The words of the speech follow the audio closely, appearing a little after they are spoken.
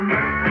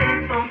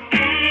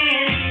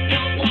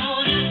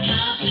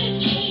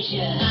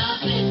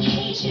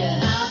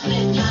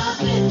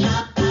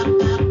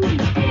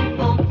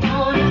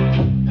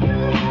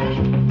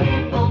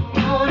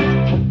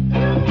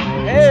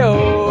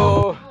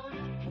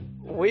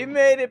We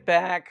made it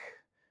back.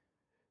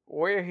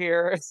 We're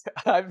here.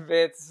 I'm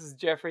Vince. This is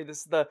Jeffrey. This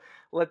is the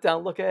Let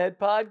Down Look Ahead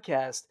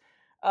podcast.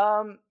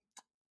 Um,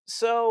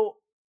 so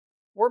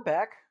we're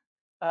back.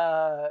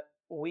 Uh,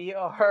 we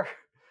are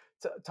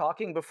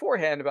talking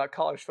beforehand about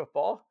college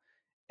football,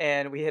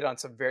 and we hit on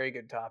some very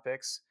good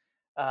topics.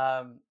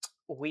 Um,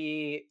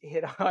 we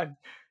hit on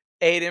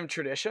A&M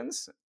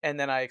traditions, and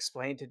then I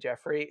explained to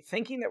Jeffrey,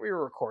 thinking that we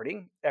were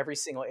recording every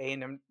single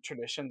A&M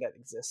tradition that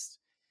exists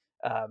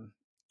um,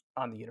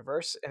 on the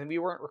universe, and we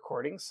weren't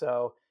recording.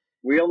 So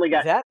We only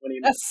got that 20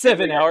 minutes. that's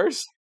 7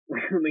 hours.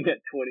 We only got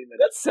 20 minutes.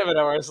 That's 7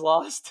 hours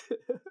lost.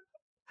 Oh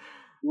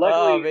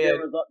Luckily, man,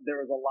 there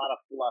was a lot of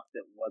fluff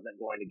that wasn't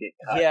going to get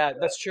cut. yeah,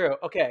 that's true.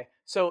 Okay,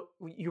 so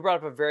you brought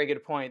up a very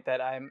good point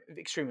that I'm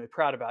extremely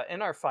proud about.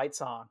 In our fight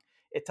song,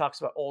 it talks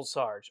about Old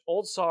Sarge.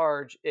 Old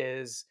Sarge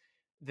is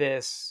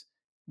this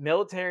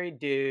military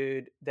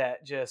dude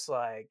that just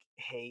like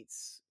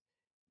hates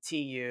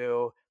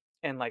TU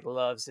and like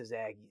loves his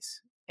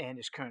Aggies and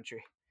his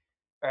country.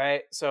 All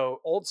right.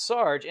 So Old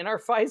Sarge in our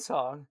fight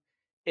song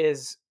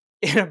is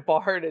in a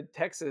bar in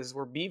Texas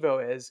where Bevo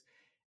is,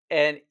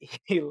 and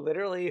he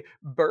literally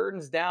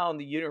burns down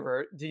the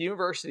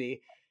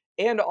university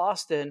and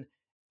Austin,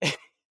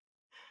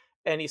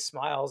 and he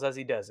smiles as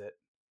he does it.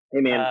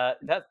 Hey man,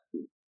 That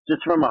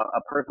just from a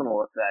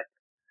personal effect,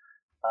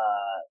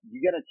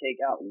 you got to take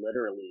out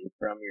literally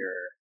from your.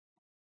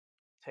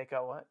 take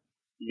out what?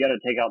 You got to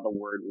take out the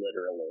word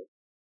literally.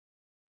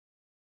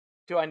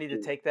 Do I need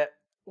to take that?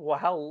 Well,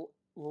 how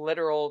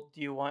literal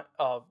do you want?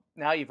 Oh,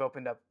 now you've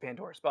opened up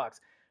Pandora's box.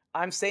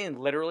 I'm saying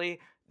literally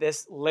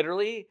this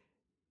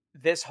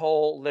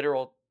whole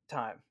literal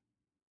time.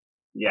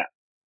 Yeah,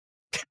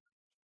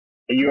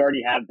 you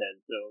already have then.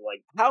 So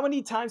like How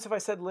many times have I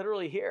said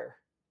literally here?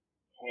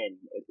 10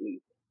 at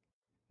least.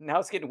 Now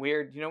it's getting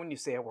weird. You know when you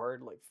say a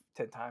word like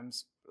 10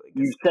 times, it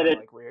You gets said kind it. of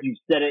like weird. You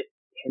said it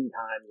 10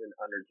 times in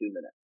under 2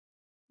 minutes,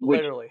 which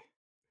Literally.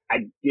 I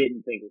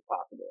didn't think was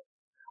possible.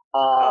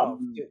 Oh,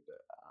 dude,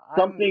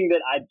 Something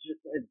that has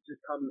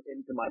just come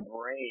into my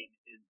brain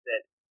is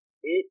that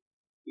it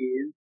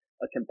is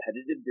a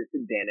competitive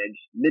disadvantage.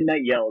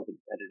 Midnight Yell is a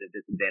competitive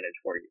disadvantage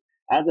for you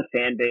as a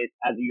fan base,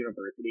 as a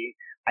university.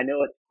 I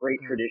know it's great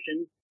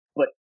tradition,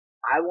 but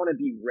I want to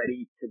be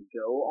ready to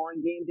go on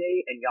game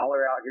day, and y'all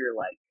are out here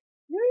like,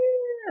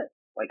 yeah,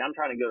 like I'm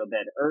trying to go to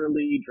bed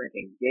early,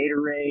 drinking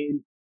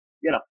Gatorade.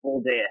 You got a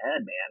full day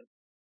ahead, man.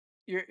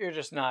 you're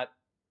just not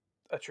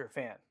a true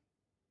fan.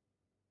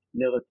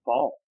 No, it's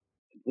fall.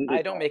 Completely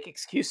I don't fall. make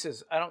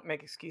excuses. I don't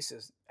make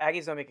excuses.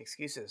 Aggies don't make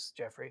excuses,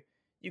 Jeffrey.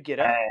 You get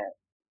up,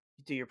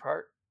 you do your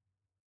part,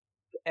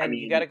 and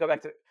you got to go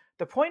back to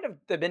the point of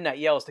the Midnight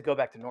Yell is to go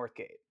back to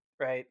Northgate,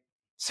 right?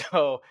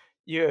 So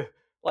you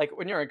like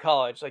when you're in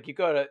college, like you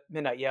go to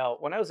Midnight Yell.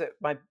 When I was at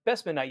my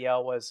best Midnight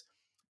Yell was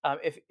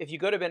if you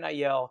go to Midnight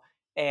Yell,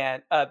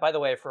 and by the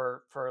way,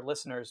 for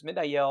listeners,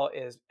 Midnight Yell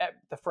is at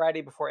the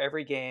Friday before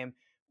every game.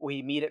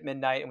 We meet at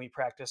midnight and we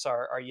practice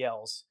our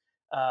yells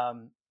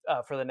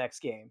for the next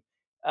game.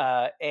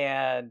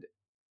 And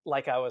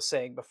like I was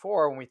saying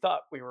before, when we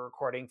thought we were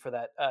recording for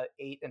that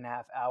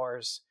 8.5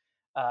 hours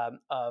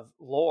of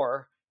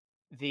lore,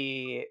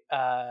 the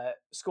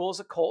school is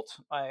a cult.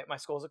 My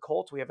school is a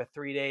cult. We have a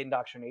 3-day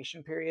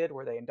indoctrination period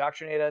where they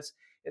indoctrinate us.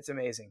 It's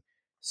amazing.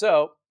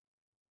 So,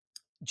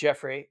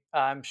 Jeffrey,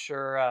 I'm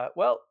sure.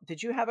 Well,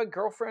 did you have a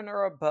girlfriend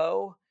or a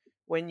beau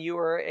when you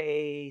were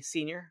a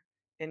senior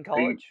in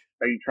college?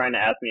 Are you trying to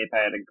ask me if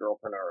I had a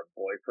girlfriend or a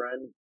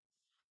boyfriend?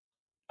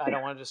 I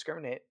don't want to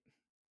discriminate.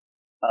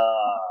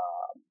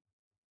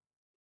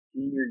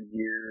 Senior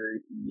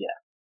year, yeah.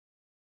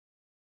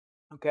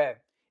 Okay.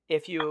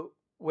 If you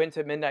went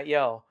to Midnight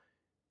Yell,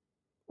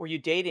 were you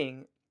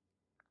dating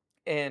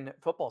in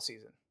football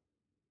season?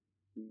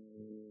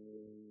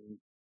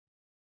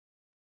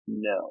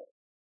 No.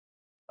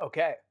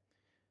 Okay.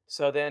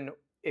 So then,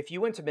 if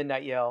you went to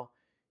Midnight Yell,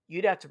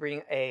 you'd have to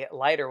bring a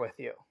lighter with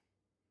you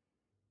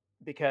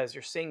because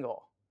you're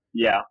single.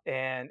 Yeah.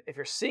 And if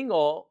you're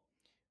single,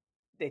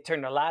 they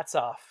turn the lights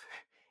off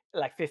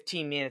like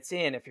 15 minutes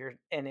in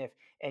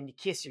and you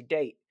kiss your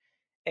date.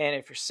 And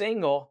if you're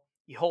single,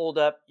 you hold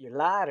up your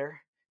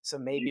lighter so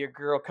maybe your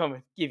girl come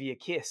and give you a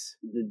kiss.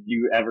 Did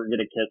you ever get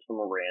a kiss from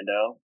a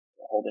rando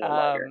holding a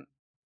lighter?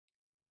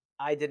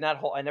 I did not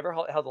hold. I never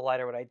held the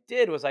lighter. What I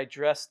did was I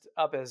dressed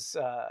up as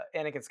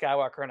Anakin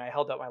Skywalker and I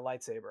held up my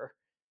lightsaber.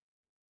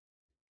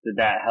 Did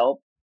that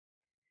help?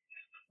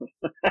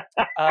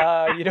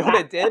 You know what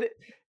it did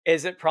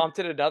is it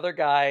prompted another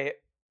guy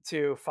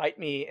to fight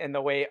me in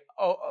the way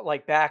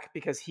like back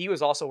because he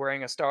was also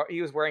wearing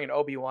he was wearing an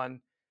Obi-Wan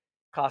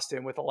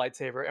costume with a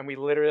lightsaber, and we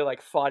literally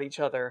like fought each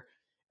other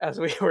as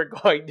we were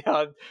going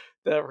down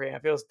the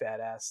ramp. It was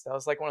badass. That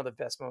was like one of the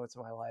best moments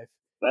of my life.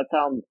 That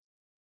sounds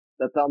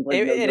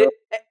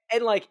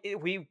like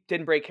We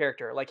didn't break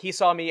character. Like he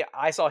saw me,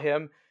 I saw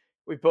him.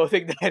 We both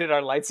ignited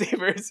our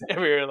lightsabers, and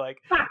we were like,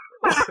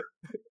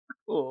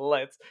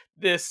 "Let's!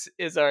 This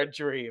is our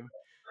dream."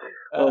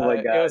 Oh my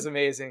god, it was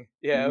amazing.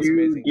 Yeah, it was you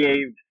amazing.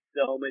 gave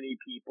so many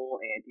people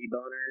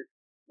anti-boners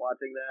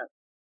watching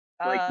that.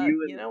 Like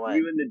You know what?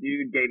 you and the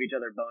dude gave each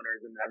other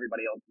boners, and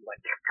everybody else was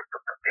like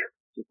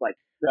just like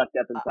sucked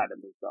up I, inside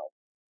of themselves.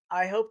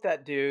 I hope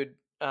that dude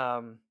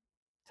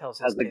tells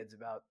his As a kids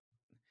about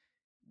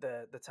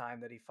the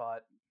time that he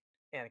fought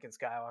Anakin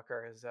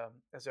Skywalker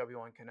as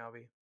Obi-Wan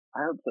Kenobi.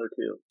 I hope so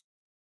too.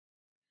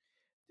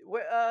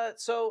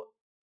 So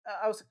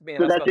I was man,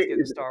 So I was that's about to it. get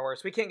into Star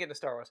Wars. We can't get into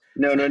Star Wars.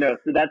 No, So no, no.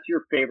 So that's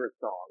your favorite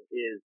song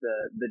is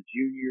the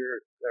junior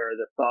or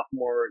the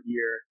sophomore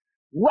year.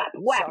 Whap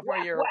whap sophomore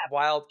whap year whap.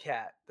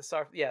 Wildcat. The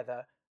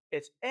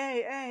it's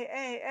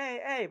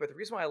a. But the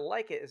reason why I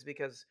like it is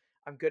because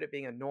I'm good at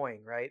being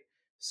annoying, right?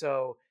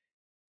 So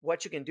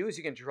what you can do is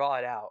you can draw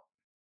it out.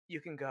 You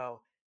can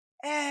go,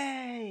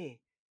 a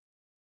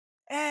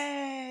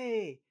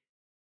a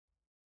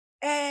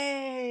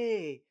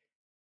a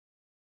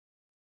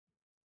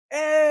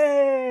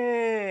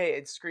a,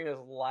 and scream as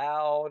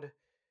loud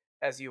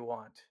as you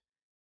want,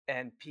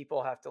 and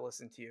people have to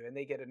listen to you, and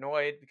they get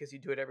annoyed because you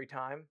do it every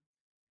time.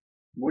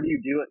 What do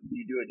you do? Do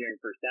you do it during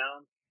first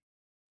down?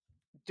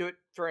 Do it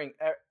during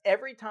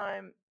every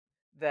time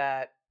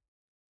that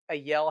a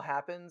yell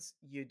happens,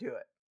 you do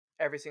it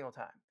every single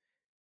time.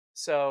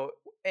 So,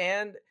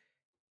 and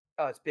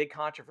it's big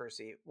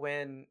controversy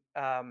when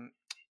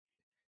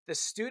the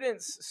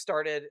students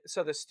started.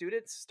 So the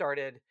students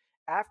started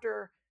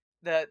after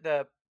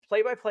the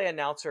play by play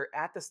announcer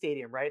at the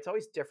stadium. Right, it's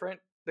always different.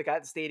 The guy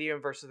at the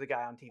stadium versus the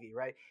guy on TV.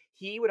 Right,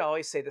 he would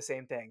always say the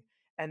same thing,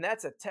 and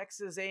that's a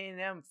Texas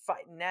A&M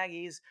fighting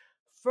Aggies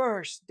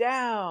first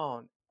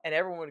down, and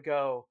everyone would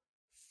go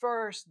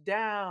first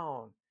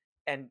down,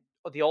 and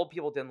the old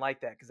people didn't like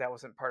that because that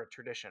wasn't part of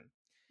tradition.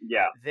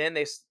 Yeah. Then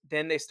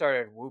they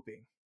started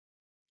whooping,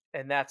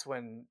 and that's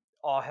when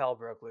all hell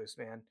broke loose,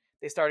 man.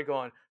 They started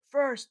going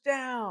first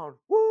down,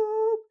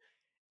 whoop,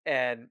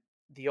 and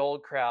the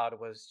old crowd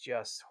was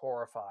just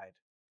horrified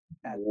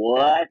at that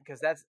What?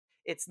 because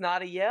it's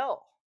not a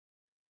yell.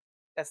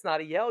 That's not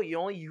a yell. You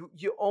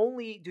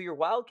only do your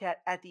wildcat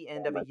at the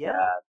end Oh of a my yell.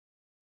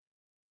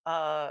 god.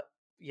 Uh,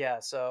 yeah.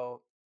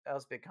 So that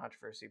was big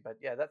controversy, but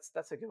yeah, that's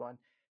a good one.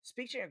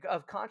 Speaking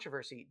of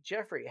controversy,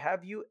 Jeffrey,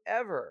 have you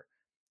ever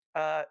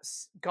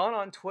gone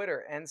on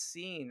Twitter and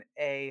seen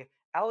a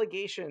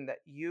allegation that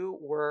you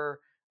were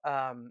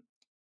um,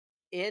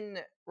 in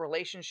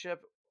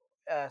relationship,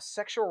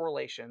 sexual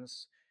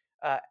relations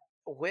uh,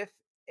 with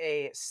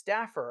a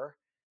staffer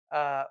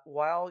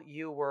while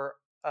you were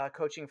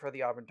coaching for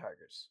the Auburn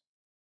Tigers?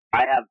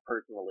 I have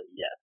personally,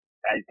 yes.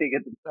 Okay. I think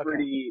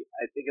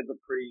it's a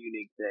pretty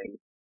unique thing.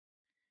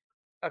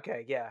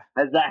 Okay. Yeah.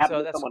 Has that happened So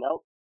to that's someone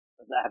else?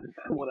 Has that happened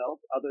to y- someone else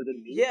other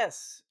than me?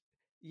 yes,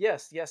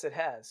 yes, it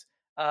has.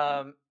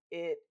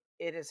 It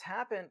it has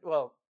happened.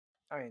 Well,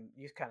 I mean,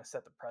 you kind of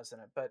set the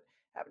precedent, but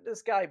happened to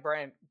this guy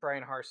Brian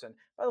Harson.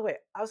 By the way,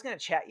 I was gonna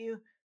chat you,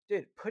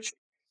 dude.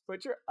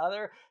 Put your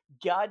other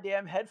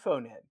goddamn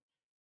headphone in.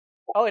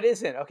 Oh, it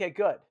isn't. Okay,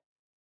 good.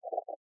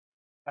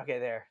 Okay,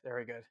 there,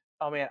 we're good.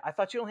 Oh man, I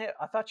thought you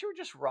were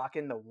just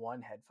rocking the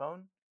one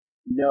headphone,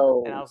 and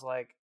No. I was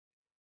like,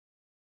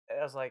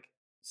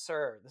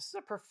 sir, this is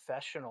a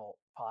professional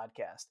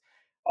podcast.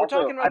 We're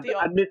Also, talking about the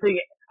I'm missing.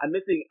 I'm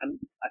missing.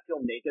 I feel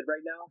naked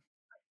right now.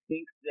 I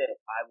think that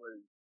I was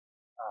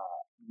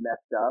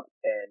messed up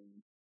and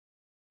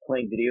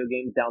playing video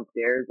games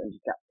downstairs and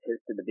just got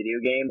pissed at the video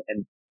game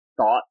and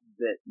thought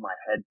that my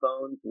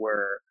headphones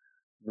were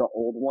the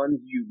old ones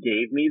you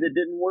gave me that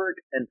didn't work,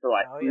 and so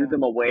I oh threw yeah.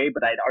 them away.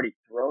 But I'd already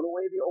thrown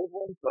away the old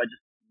ones, so I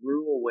just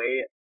threw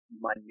away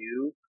my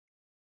new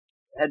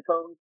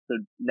headphones. So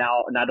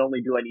now, not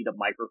only do I need a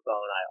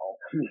microphone, I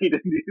also need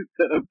a new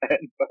set of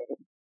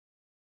headphones.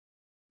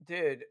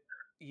 Dude,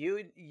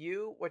 you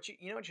know what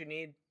you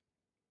need?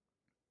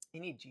 You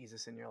need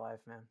Jesus in your life,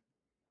 man.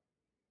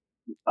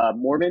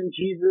 Mormon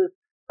Jesus,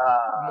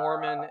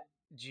 Mormon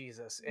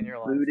Jesus in your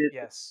life. Buddhist,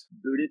 Yes.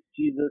 Buddhist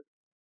Jesus.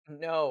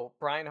 No,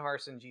 Brian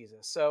Harson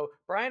Jesus. So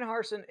Brian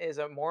Harson is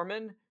a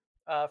Mormon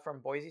from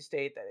Boise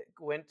State that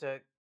went to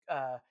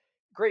uh,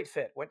 great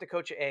fit. Went to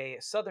coach a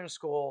Southern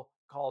school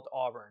called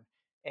Auburn,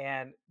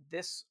 and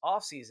this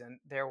offseason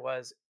there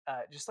was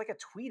just like a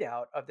tweet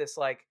out of this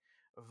like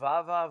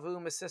va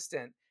voom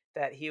assistant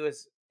that he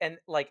was, and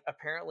like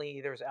apparently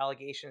there was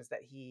allegations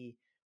that he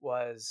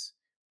was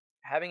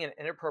having an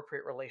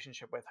inappropriate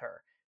relationship with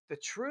her. The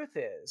truth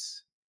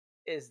is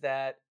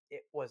that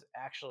it was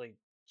actually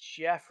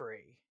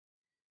Jeffrey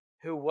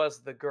who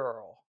was the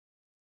girl.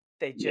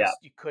 They Yeah, just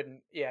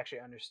you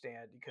actually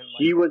understand. You couldn't like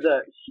she was picture a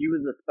it. she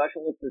was a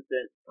special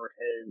assistant for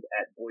his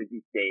at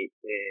Boise State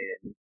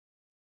in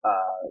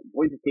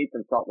Boise State's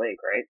in Salt Lake,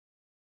 right?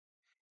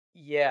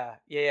 Yeah.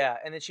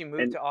 And then she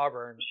moved And to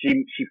Auburn.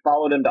 she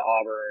followed him to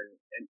Auburn,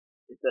 and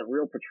it's a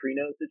real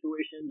Petrino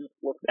situation. Just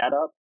look that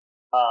up.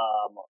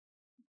 Um,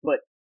 but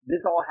this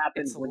all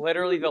happened It's when she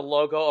literally was the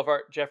logo of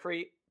our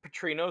Jeffrey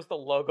Petrino's the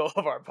logo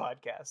of our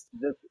podcast.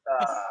 this.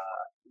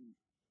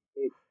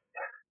 It's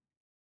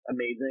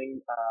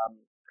amazing.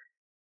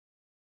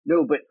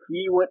 No, but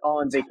he went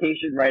on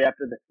vacation right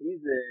after the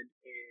season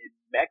in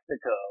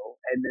Mexico,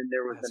 and then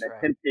there was That's an right.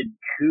 attempted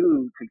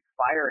coup to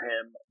fire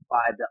him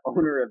by the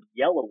owner of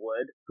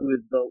Yellowwood, who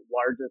is the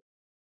largest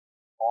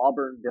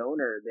Auburn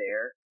donor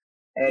there.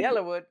 And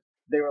Yellowwood.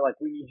 they were like,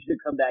 "We need you to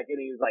come back in."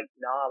 And he was like,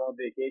 "Nah, I'm on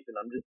vacation.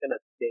 I'm just gonna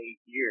stay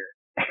here."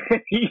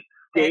 He And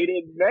stayed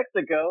in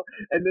Mexico,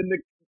 and then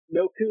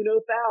no coup, no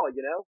foul.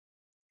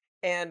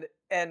 and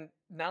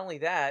not only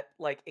that,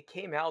 like it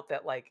came out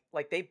that like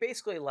they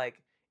basically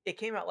like it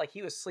came out like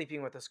he was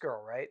sleeping with this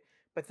girl, right?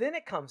 But then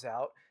it comes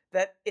out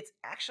that it's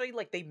actually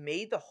like they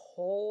made the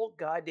whole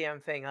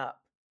goddamn thing up.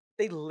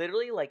 They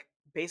literally like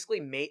basically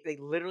made they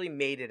literally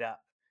made it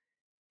up.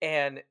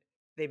 And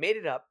they made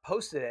it up,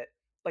 posted it.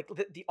 Like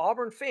the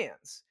Auburn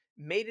fans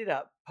made it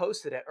up,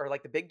 posted it, or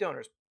like the big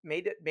donors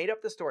made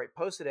up the story,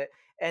 posted it,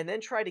 and then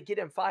tried to get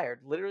him fired.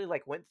 Literally,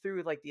 like went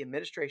through like the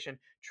administration,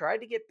 tried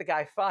to get the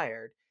guy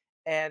fired.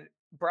 And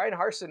Brian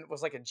Harson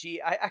was like a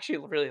G. I actually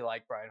really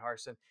like Brian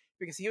Harson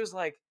because he was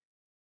like,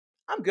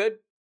 "I'm good,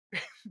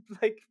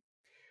 like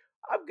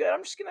I'm good.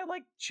 I'm just gonna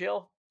like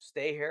chill,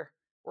 stay here.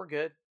 We're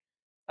good."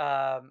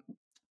 Um,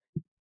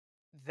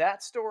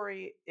 that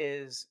story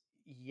is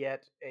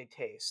yet a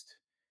taste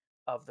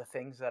of the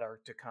things that are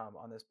to come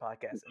on this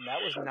podcast, and that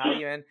was not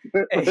even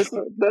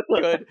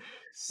a good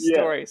Yeah.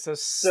 story. So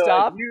So if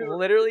stop, you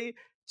literally,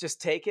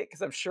 just take it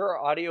because I'm sure our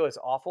audio is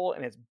awful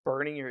and it's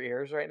burning your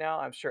ears right now.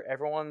 I'm sure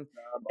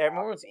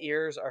everyone's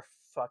ears are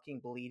fucking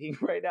bleeding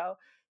right now,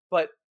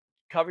 but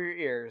cover your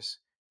ears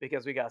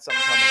because we got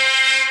something coming up.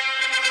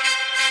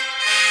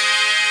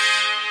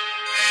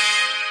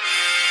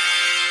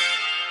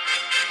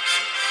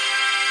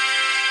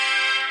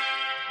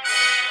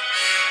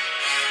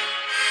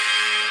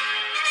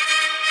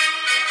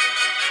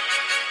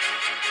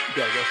 You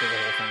gotta go through the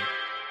whole thing.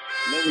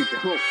 no, we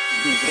don't.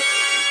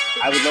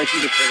 I would like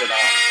you to turn it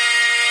off.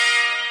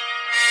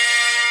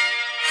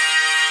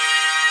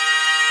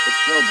 It's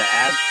so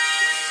bad,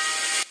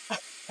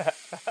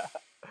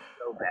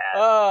 so bad.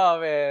 Oh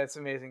man, it's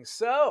amazing.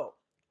 So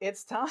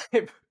it's time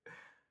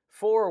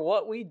for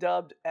what we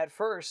dubbed at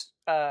first.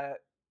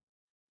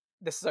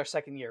 This is our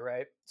second year,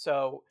 right?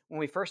 So when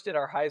we first did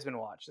our Heisman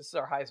watch, this is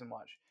our Heisman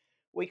watch.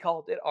 We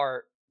called it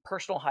our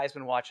personal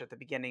Heisman watch at the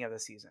beginning of the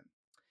season.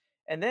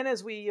 And then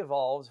as we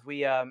evolved,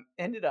 we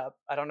ended up,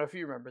 I don't know if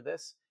you remember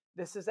this,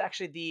 this is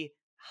actually the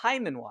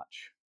Hyman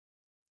watch.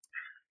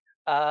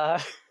 Uh,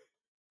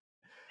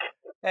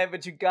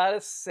 but you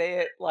gotta say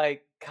it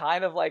like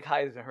kind of like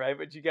Heisman, right?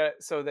 But you got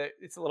so that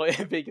it's a little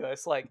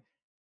ambiguous, like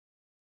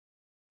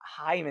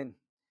Hyman.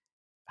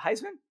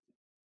 Heisman?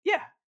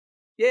 Yeah.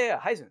 Yeah,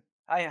 Heisman.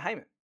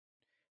 Hyman.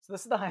 So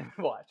this is the Hyman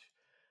watch.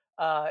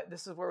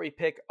 This is where we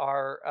pick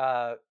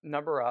our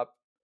number up,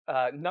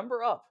 our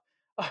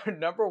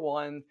number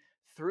 1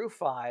 through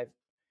 5,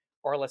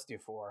 or let's do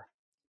 4.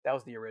 That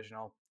was the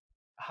original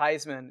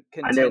Heisman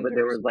I know, but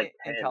there contenders was like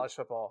in 10. college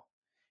football.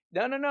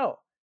 No, no, no,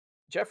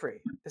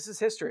 Jeffrey. This is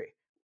history.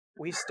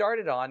 We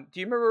started on. Do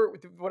you remember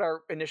what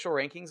our initial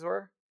rankings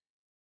were?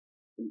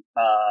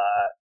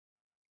 Uh,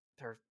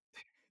 They're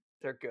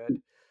they're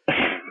good.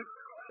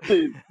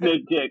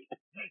 Snake Dick.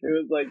 It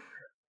was like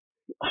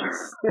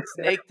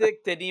Snake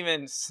Dick didn't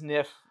even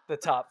sniff the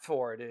top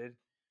 4, dude,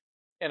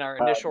 in our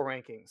initial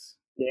rankings.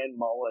 Dan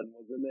Mullen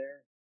was in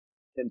there.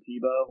 Tim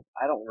Tebow.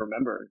 I don't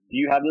remember. Do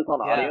you have this on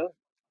Yeah. audio?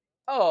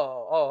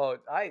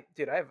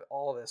 Dude, I have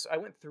all this. I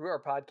went through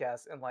our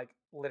podcast and like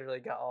literally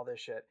got all this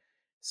shit.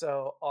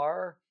 So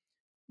our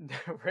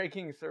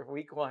rankings for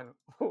week 1,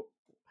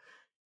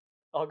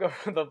 I'll go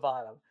from the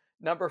bottom.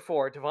 Number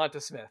 4,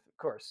 Devonta Smith, of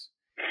course.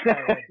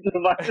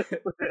 Devonta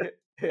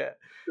Yeah.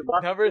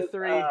 Number Smith,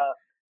 3,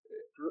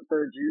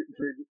 third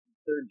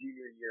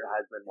junior year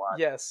Heisman watch.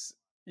 yes,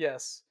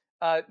 yes.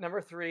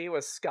 Number 3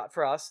 was Scott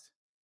Frost.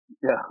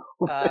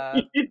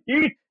 Yeah.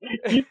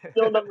 He's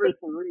still number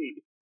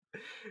 3.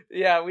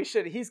 Yeah, we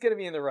should. He's going to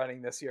be in the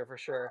running this year for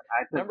sure.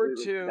 I Number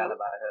completely 2, forgot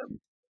about him.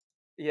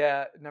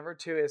 yeah, number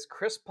 2 is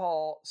Chris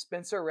Paul,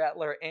 Spencer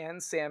Rattler,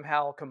 and Sam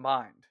Howell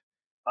combined.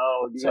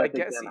 Oh, you So gotta I take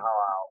guess Sam Howell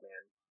out, man.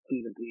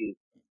 T's and P's.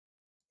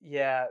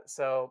 yeah.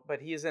 So,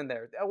 but he's in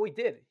there. Oh, we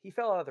did. He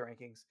fell out of the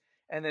rankings,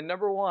 and then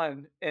number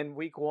 1 in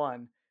week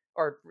 1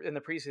 or in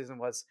the preseason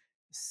was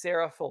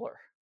Sarah Fuller.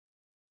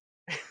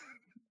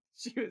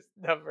 She was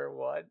number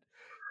 1.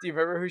 Do you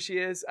remember who she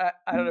is? I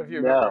don't know if you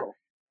remember.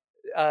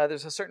 No.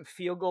 There's a certain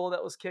field goal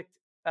that was kicked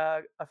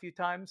a few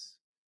times.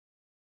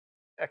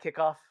 A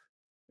kickoff.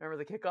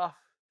 Remember the kickoff?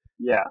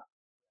 Yeah.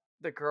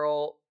 The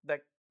girl that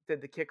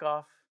did the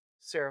kickoff,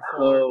 Sarah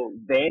Fuller. Oh,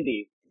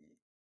 Vandy.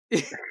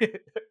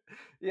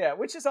 Yeah,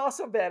 which is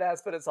also badass,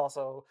 but it's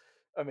also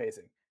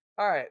amazing.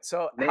 All right,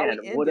 so how Man,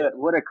 we ended.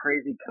 what a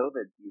crazy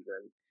COVID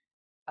season.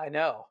 I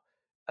know.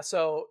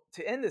 So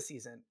to end the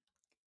season,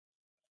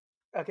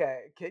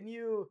 okay, can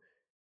you?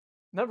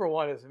 Number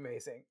 1 is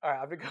amazing. All right,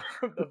 I'm gonna go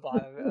from the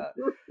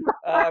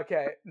bottom.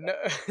 Okay,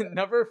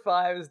 number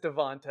 5 is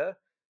Devonta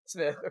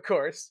Smith, of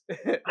course.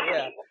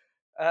 Yeah.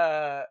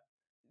 Uh,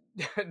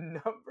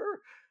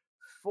 number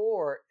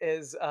 4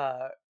 is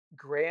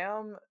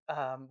Graham.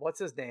 What's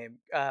his name?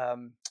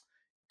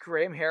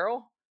 Graham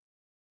Harrell.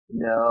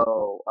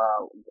 No,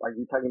 are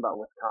you talking about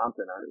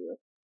Wisconsin? Are you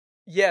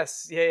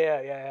Yes,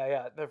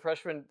 yeah. The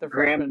freshman,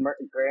 Graham Mertz?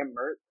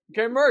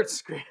 Graham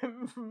Mertz,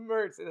 Graham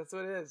Mertz. That's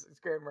what it is. It's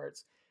Graham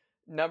Mertz.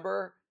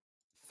 Number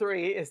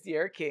 3 is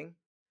De'Aaron King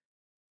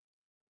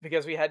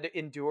because we had to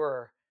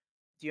endure.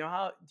 Do you know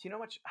how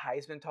much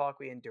Heisman talk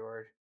we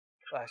endured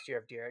last year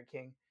of De'Aaron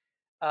King?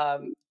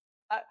 Um,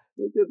 I,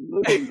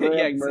 Look at yeah,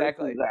 Graham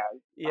exactly. Mertz's ass.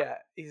 Yeah,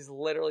 he's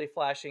literally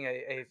flashing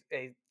a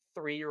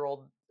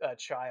 3-year-old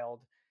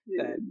child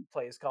that Dude.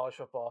 plays college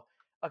football.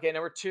 Okay,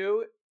 number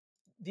 2.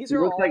 These He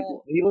are looks like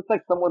all. he looks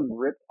like someone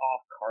ripped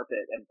off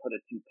carpet and put a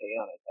toupee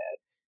on his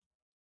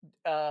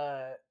head.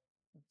 Uh,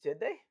 did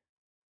they?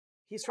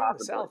 He's from the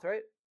Possibly. South,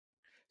 right?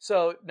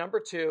 So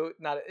number 2,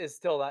 not is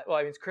still that. Well,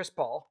 I mean, it's Chris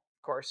Paul,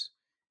 of course.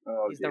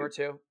 Oh, He's number dude.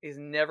 2. He's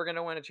never going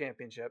to win a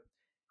championship.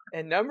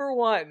 And number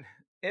 1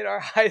 in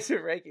our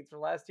Heisman rankings from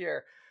last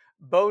year,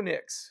 Bo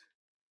Nix.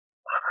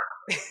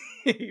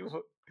 he,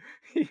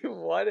 he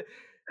won.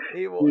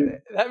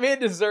 Dude, That man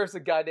deserves a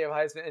goddamn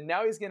Heisman, and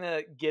now he's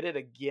gonna get it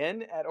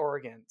again at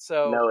Oregon.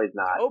 So no, he's to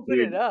not. open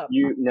it Dude, up,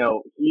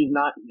 no, he's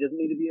not. He doesn't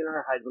need to be in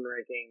our Heisman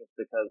rankings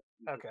because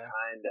okay,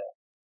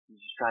 he's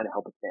just trying to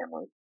help his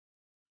family.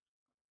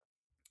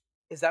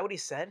 is that what he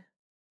said?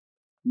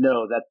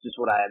 No, that's just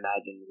what I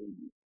imagine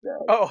he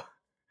said. Oh,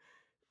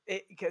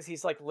 because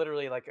he's like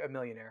literally like a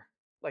millionaire.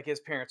 Like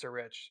his parents are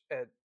rich.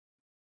 I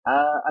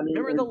mean,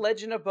 Remember the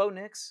legend of Bo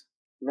Nix?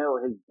 no,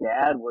 his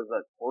dad was a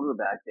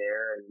quarterback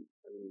there, and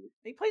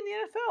He played in the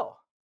NFL,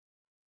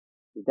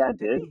 his dad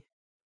didn't did. he?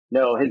 I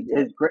No, thought he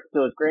did.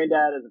 so his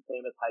granddad is a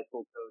famous high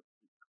school coach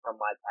from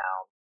my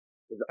town.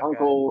 Okay.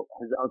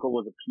 His uncle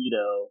was a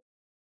pedo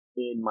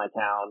in my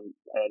town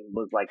and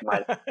was like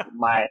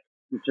my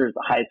sister's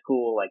high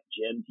school like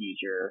gym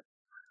teacher.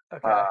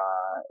 Okay.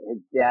 His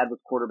dad was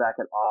quarterback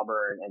at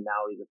Auburn, and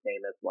now he's a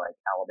famous like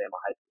Alabama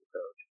high school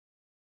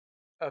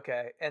coach.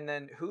 Okay. And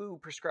then who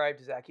prescribed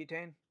his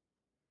Accutane?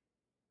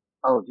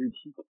 Oh, dude,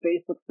 his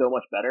face looks so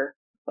much better.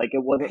 Like He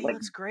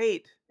looks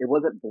great. it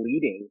wasn't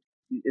bleeding.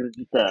 It was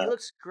just He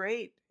looks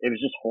great. it was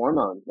just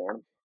hormones,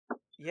 man.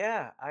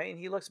 Yeah, I mean,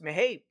 he looks.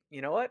 Hey,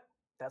 you know what?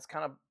 That's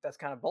kind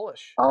of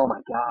bullish. Oh my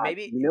god,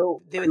 Maybe you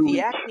know with who? the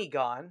acne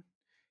gone,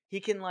 he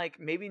can like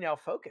maybe now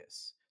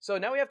focus. So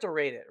now we have to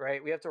rate it,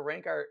 right? We have to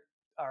rank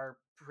our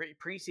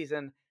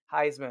preseason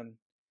Heisman,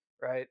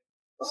 right?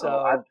 Oh,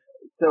 I So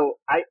so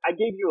I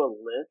gave you a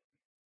list.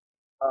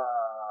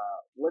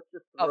 Let's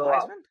just of throw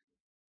out. Heisman,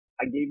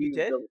 I gave you you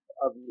did. the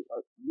of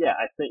yeah.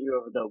 I sent you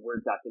over the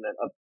word document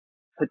of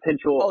Oh,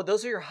 potential.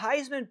 those are your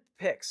Heisman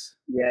picks.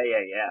 Yeah.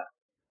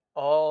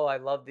 Oh, I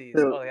love these.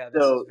 So Oh yeah,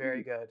 this is so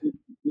very good. each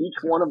These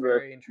are one of us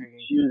very intriguing.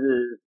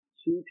 chooses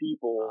two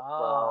people from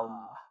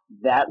Ah,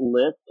 that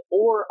list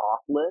or off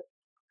list,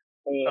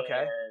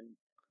 okay. and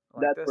I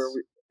like that's where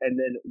this. and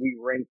then we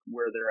rank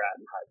where they're at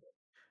in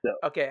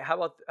Heisman. So Okay, how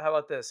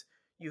about this?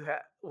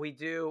 We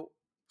do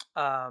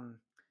um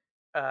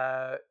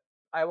uh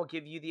I will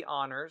give you the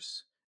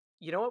honors.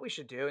 You know what we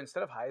should do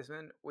instead of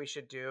Heisman? We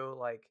should do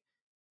like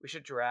we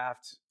should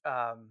draft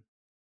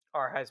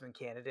our Heisman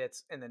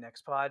candidates in the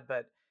next pod,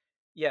 but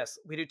yes,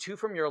 we do 2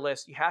 from your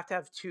list. You have to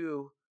have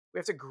 2. We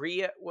have to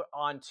agree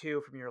on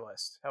 2 from your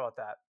list. How about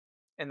that?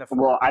 In the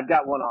well, four. I've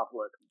got one off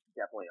list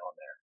definitely on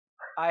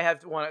I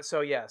have one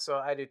so yeah, so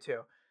I do too.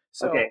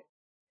 there. Okay,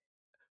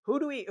 So,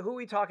 who are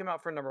we talking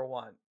about for number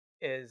 1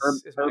 is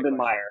my Urban question.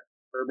 Meyer.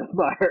 Urban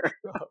Meyer.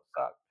 Oh,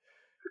 fuck.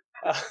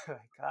 Oh my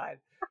god.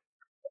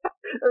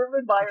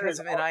 Urban Meyer Because is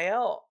of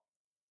NIL.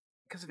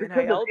 Because of because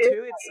of NIL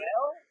too, it's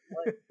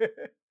NIL. Like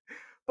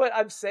but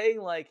I'm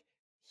saying, like,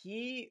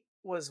 he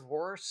was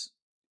worse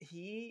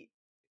he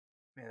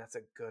man, that's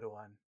a good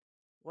one.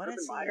 What Urban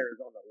is he Meyer is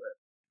on the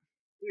list,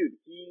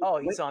 dude. Oh,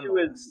 he's on the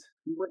list.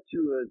 He went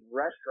to his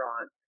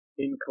restaurant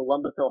in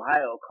Columbus,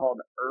 Ohio called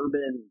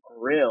Urban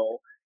Grill,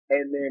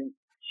 and then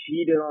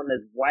cheated on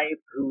his wife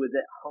who was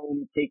at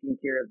home taking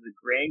care of the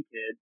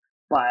grandkids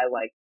by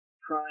like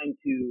trying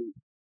to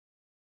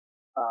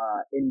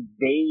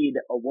invade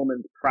a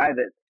woman's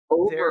privates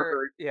There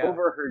yeah.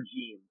 over her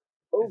jeans,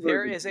 over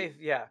There the is a jeans.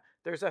 yeah,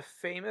 there's a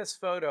famous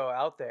photo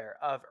out there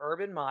of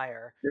Urban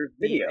Meyer, There's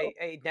the video.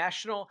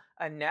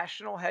 a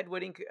national head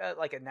winning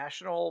like a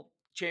national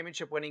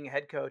championship winning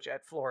head coach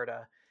at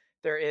Florida.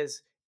 There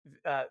is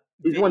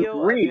He's won video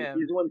of three. He's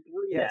him. won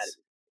three Yes.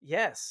 natties.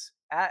 Yes.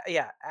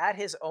 At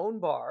his own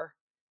bar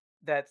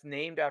that's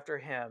named after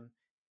him,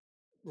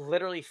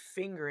 literally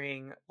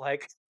fingering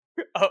like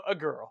a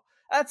girl.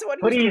 That's what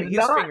he But was he's doing. He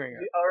was not. fingering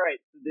her. All right,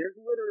 so there's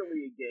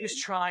literally a He was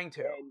game, trying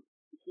to. and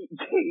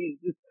he's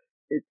just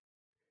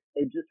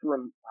it just I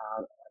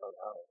don't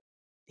know.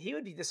 He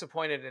would be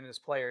disappointed in his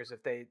players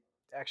if they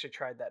actually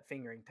tried that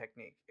fingering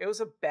technique. It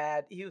was a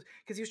bad he was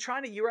because he was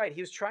trying to you're right,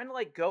 he was trying to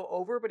like go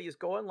over, but he was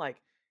going like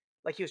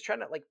he was trying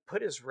to like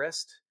put his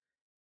wrist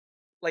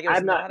like it was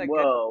I'm not. not a good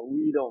Well,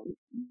 we don't.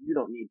 You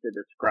don't need to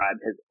describe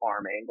his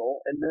arm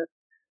angle in this.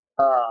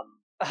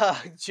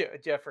 Um,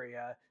 Jeffrey,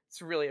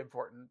 it's really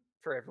important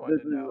for everyone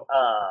this to is know.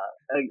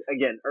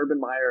 again, Urban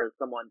Meyer is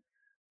someone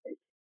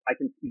I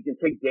can you can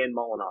take Dan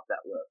Mullen off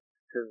that list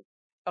because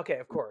Okay,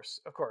 of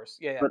course,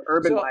 yeah, yeah. But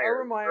Urban So Meyer,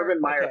 Urban Meyer,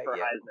 Urban Meyer okay, for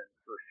yeah, Heisman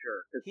for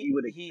sure, because he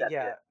would he, accept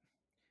yeah. it.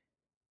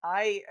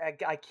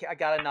 I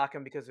gotta knock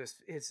him because of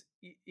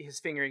his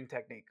fingering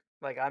technique.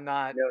 Like No,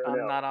 no, I'm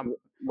no. not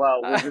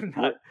Well, I'm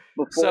not.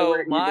 before So we're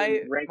even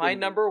my ranking names,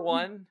 number you,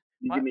 one,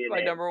 you give me a my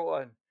name. number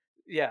one,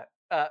 yeah,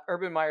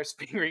 Urban Meyer's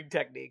fingering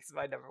techniques is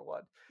my number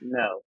one.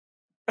 No,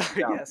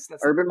 dumb. Yes,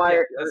 that's Urban yeah,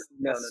 Meyer. No,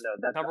 no, that's no.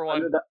 That's number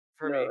under one the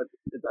for no. me.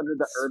 It's under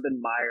the S-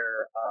 Urban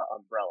Meyer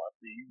umbrella.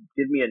 So you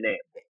give me a name.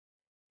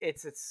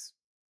 it's It's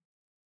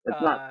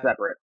not uh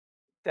separate.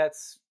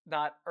 that's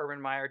not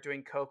Urban Meyer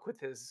doing coke with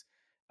his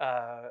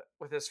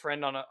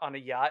friend on a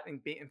yacht and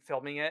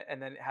filming it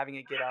and then having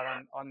it get out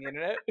on the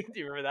internet. Do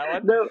you remember that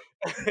one? No,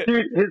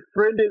 dude, his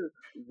friend is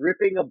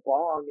ripping a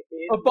bong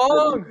A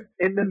bong.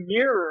 in the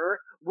mirror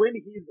when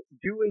he's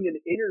doing an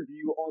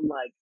interview on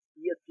like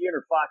ESPN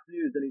or Fox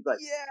News, and he's like,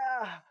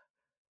 Yeah.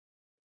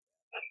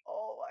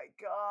 Oh my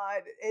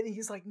god. And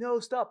he's like, "No,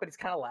 stop!" But he's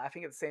kind of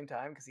laughing at the same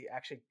time because he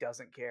actually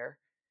doesn't care.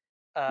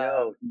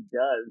 "No, Um, he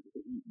does,"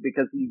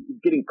 because he's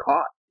getting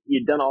caught. He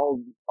had done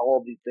all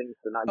of these things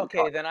to not get okay,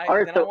 caught. All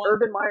right, then I so want.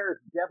 Urban Meyer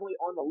is definitely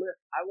on the list.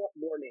 I want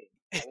more names.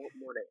 I want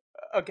more names.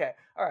 Okay,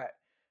 all right.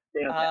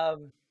 Stay on task.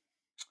 Um,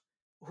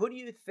 who do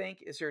you think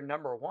is your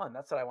number one?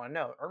 That's what I want to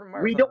know. Urban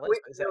Meyer's We on the don't list,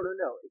 wait. but is No, that?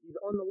 no, no. He's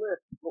on the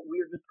list, but we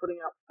are just putting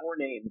out four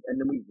names,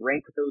 and then we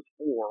rank those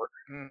four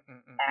Mm, mm,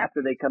 mm, mm, after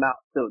mm. they come out.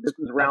 So this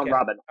is round Okay,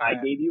 robin. all I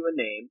right, gave you a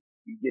name.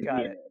 You give me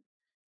got a it, name.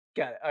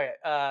 got it.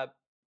 Okay,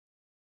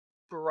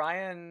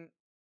 Brian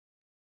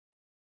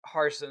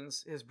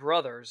Harson's his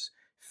brother's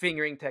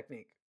fingering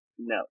technique.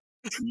 No,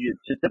 it's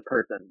just a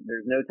person.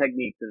 There's no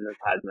techniques in this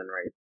Heisman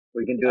race.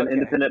 We can do an Okay,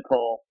 independent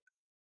poll.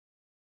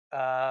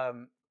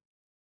 um,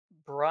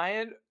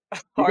 Brian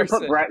You can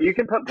put Harson. You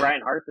can put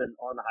Brian Harson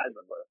on the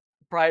Heisman list.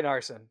 Brian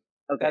Harson.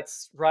 Okay,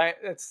 That's right.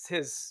 That's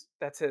his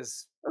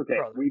okay.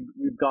 brother.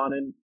 We've gone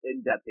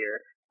in depth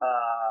here.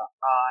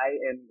 I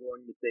am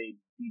going to say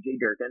DJ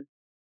Durkin.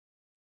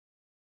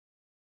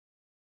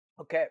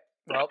 Okay.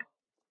 Well,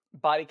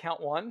 body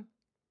count one.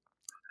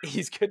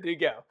 He's good to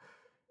go.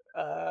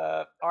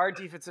 Our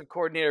defensive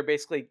coordinator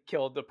basically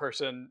killed the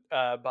person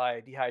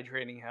by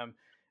dehydrating him.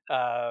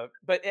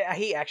 But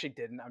he actually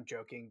didn't. I'm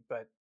joking.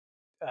 But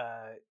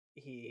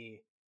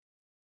he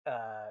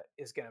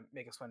is going to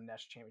make us win the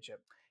national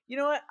championship. You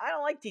know what? I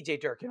don't like DJ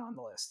Durkin on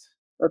the list.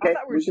 I Okay,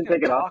 thought we were we just can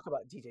going take to it off. talk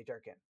about DJ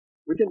Durkin.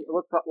 We can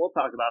we'll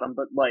talk about him,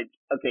 but like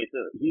okay, so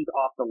he's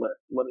off the list.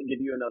 Let me give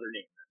you another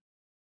name.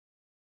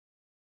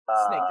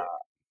 Snake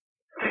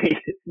Dick.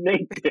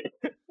 Snake Dick.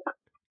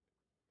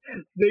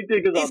 Snake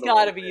Dick is on He's the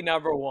got to list, be man.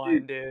 number Dude,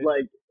 one, dude.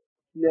 like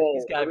He's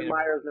no, got to be Urban number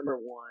Meyer one. is number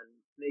one.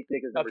 Snake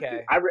Dick is number two.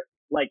 Okay.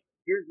 Like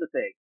here's the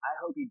thing. I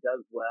hope he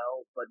does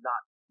well, but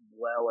not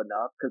well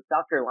enough because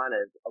South Carolina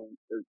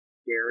is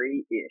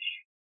scary-ish.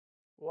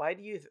 Why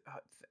do you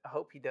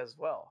hope he does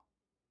well?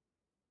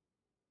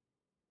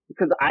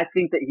 Because I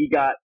think that he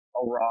got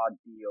a raw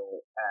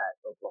deal at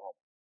Oklahoma.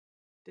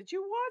 Did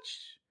you watch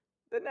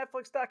the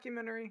Netflix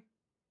documentary?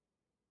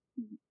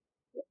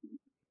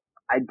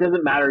 It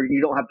doesn't matter. You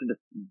don't have to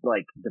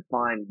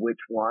define which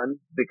one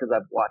because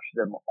I've watched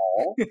them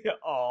all.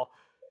 Oh,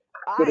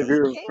 But if he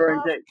you're came referring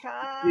off to,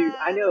 dude,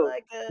 I kind of know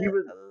like he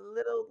was a he's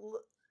little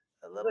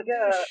like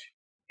a douche.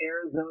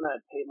 Arizona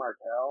Tate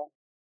Martell.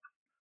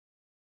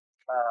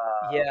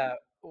 Yeah, Um,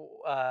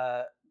 w-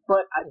 uh,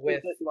 but I think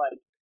with that like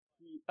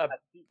a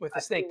with a I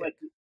feel snake like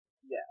dick.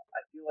 yeah,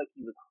 I feel like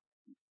he was.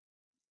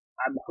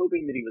 I'm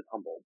hoping that he was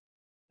humbled.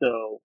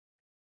 So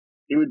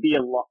it would be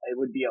a lot. It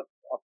would be a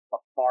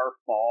far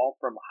fall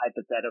from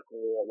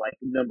hypothetical like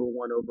number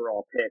one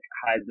overall pick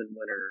Heisman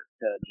winner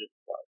to just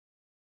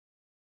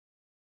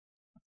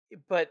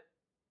like But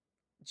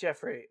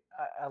Jeffrey,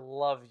 I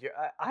love you.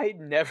 I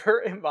never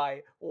in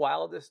my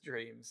wildest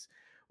dreams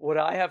would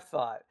I have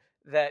thought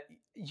that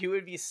you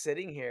would be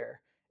sitting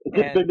here and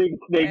defending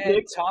Snake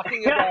Dick.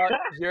 talking about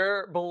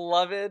your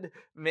beloved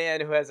man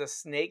who has a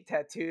snake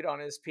tattooed on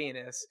his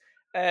penis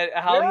and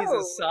how he's a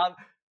No, sob.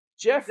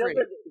 Jeffrey, he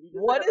doesn't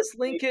what have a is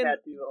snake Lincoln?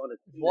 tattoo on his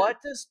penis. What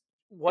does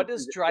what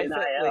It's does his Dryfoot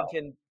NIL.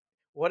 Lincoln?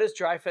 What does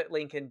Dryfoot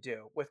Lincoln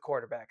do with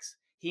quarterbacks?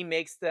 He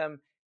makes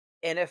them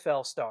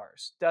NFL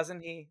stars,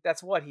 doesn't he?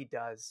 That's what he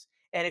does.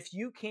 And if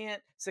you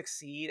can't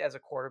succeed as a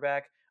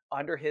quarterback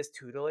under his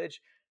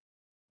tutelage,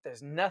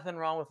 there's nothing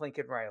wrong with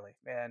Lincoln Riley,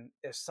 man.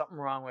 There's something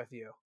wrong with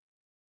you.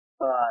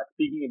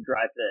 Speaking of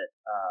dry fit,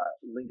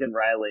 Lincoln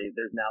Riley,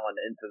 there's now an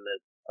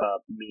infamous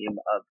meme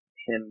of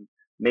him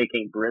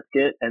making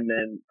brisket and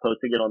then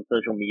posting it on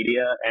social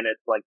media, and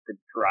it's like the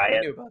I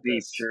driest knew about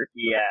beef this.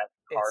 jerky ass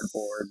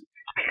cardboard.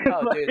 It's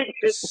oh, dude,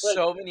 there's It's like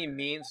so many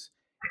memes.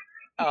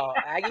 Oh,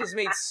 Aggies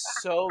made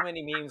so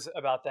many memes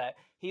about that.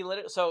 He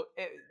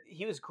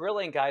was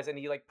grilling guys and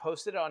he like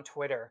posted it on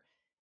Twitter,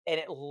 and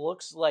it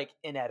looks like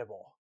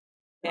inedible.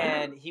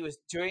 And he was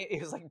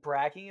like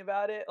bragging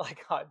about it, like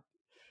on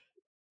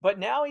but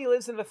now he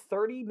lives in a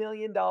 $30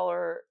 million he lives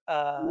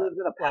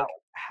in a like palace.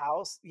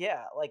 house,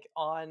 yeah, like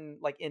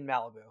in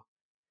Malibu.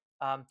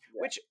 Yeah.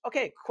 Which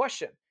okay,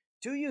 question.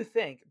 Do you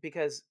think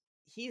because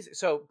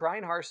so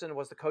Brian Harsin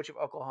was the coach of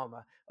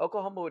Oklahoma.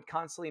 Oklahoma would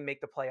constantly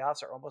make the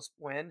playoffs or almost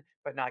win,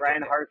 but not get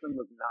Brian there. Harsin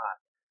was not.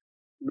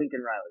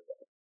 Lincoln Riley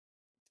was.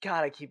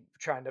 God, I keep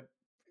trying to.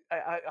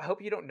 I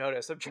hope you don't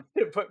notice. I'm trying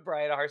to put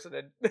Brian Harsin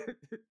in.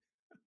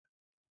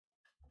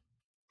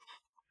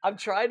 I'm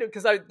trying to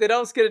because then I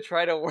was gonna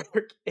try to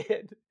work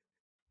in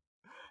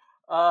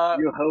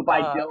You hope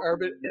I don't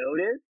urban.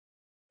 notice?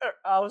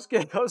 I was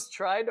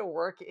trying to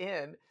work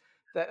in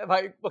that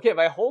my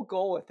whole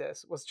goal with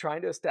this was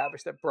trying to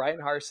establish that Brian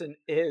Harsin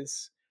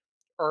is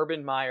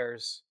Urban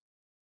Meyer's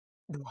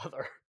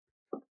brother.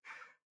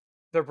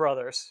 They're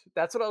brothers.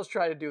 That's what I was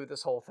trying to do with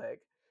this whole thing.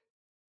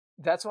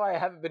 That's why I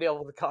haven't been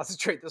able to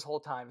concentrate this whole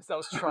time. Is I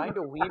was trying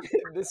to weave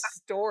in this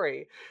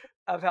story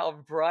of how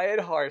Brian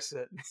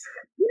Harsin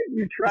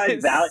You tried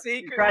is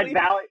secretly. You tried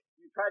valiantly.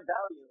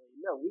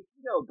 No, we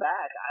can go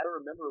back. I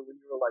remember when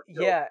you were like,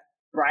 "No, Yeah.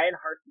 Brian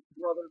Harson's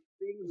brother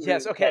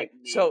Yes. Okay.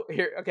 So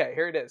here. Okay.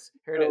 Here it is.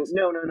 Here it is.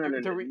 No.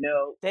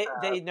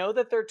 They know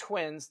that they're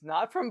twins,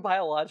 not from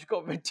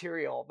biological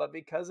material, but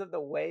because of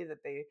the way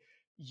that they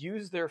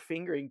use their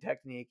fingering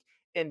technique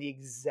in the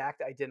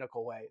exact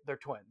identical way. They're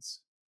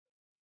twins.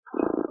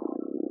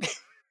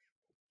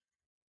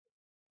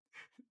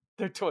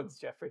 They're twins,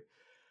 Jeffrey.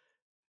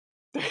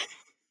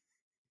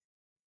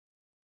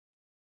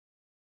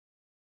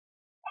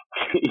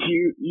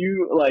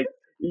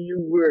 you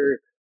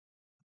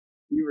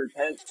were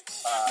tense,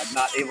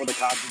 not able to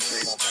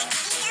concentrate on that.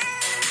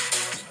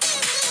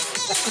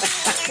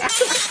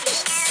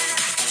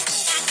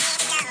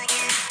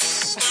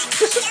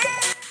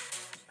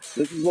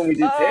 This is when we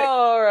do picks.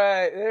 All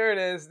right, there it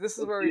is. This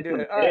is where we do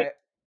it. All right,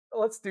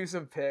 let's do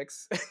some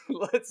picks.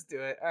 Let's do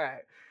it. All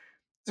right.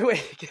 So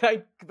wait,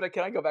 can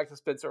I go back to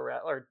Spencer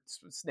or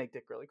Snake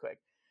Dick really quick?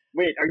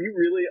 Wait, are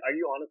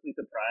you honestly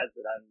surprised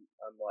that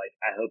I'm like,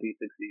 I hope he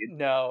succeeds?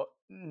 No.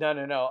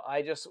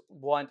 I just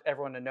want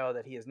everyone to know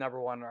that he is number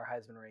one in our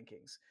Heisman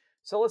rankings.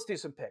 So let's do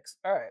some picks.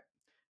 All right.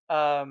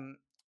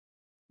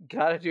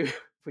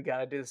 We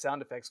gotta do the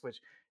sound effects,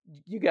 which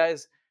you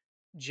guys,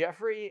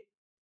 Jeffrey,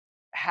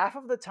 half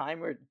of the time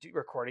we're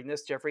recording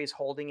this, Jeffrey's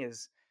holding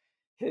his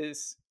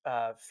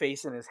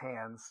face in his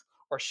hands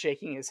or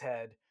shaking his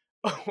head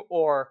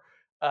or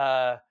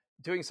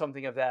doing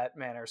something of that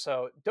manner.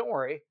 So don't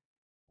worry.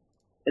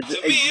 To me,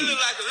 it look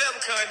like a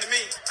leprechaun to me.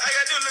 I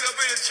gotta do look up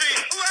in the tree.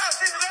 Who else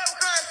is a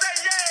leprechaun? Say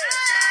yeah!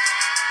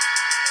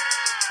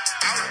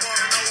 I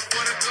wanna know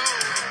where to go.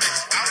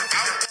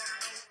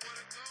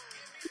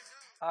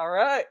 All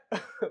right.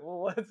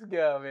 Well, let's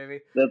go,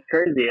 baby. That's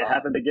crazy. It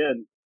happened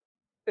again.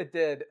 It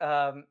did.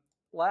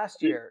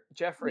 Last year,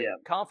 Jeffrey,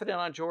 confident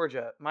on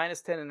Georgia,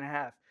 minus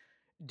 10.5,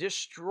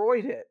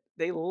 destroyed it.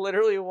 They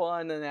literally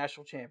won the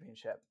national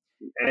championship.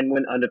 And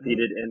went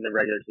undefeated in the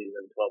regular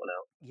season,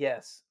 12-0.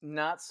 Yes,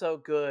 not so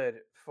good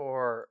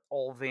for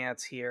old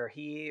Vance here.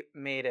 He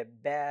made a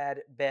bad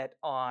bet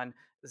on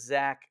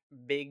Zach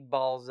Big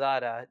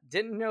Balzada.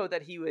 Didn't know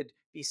that he would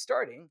be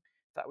starting.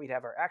 Thought we'd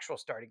have our actual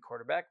starting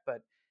quarterback,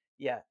 but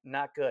yeah,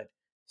 not good.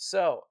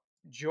 So,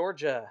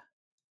 Georgia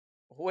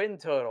win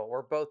total.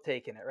 We're both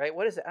taking it, right?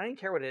 What is it? I don't even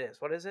care what it is.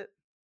 What is it?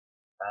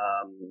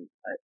 I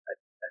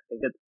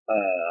think it's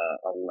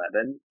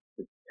 11.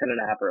 It's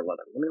 10.5 or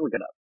 11. Let me look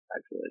it up.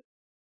 Actually,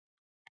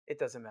 it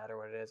doesn't matter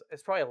what it is.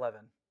 It's probably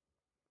 11.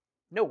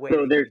 No way.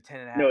 So there's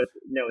 10.5. No, it's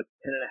 10.5.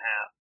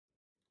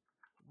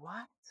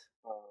 What?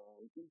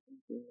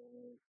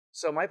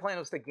 So my plan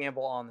was to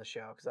gamble on the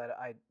show because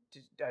I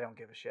don't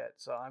give a shit.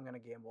 So I'm gonna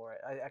gamble.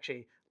 Right. I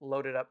actually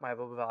loaded up my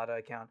Bovada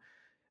account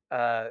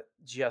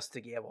just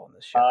to gamble on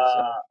this show.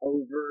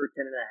 Over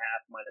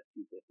 10.5 minus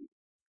 250,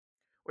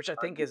 which I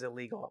think is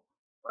illegal.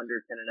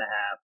 Under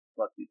 10.5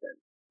 plus 210.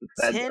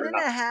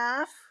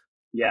 10.5.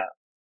 Yeah,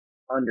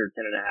 under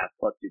 10.5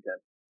 plus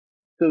 210.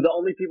 So the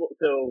only people,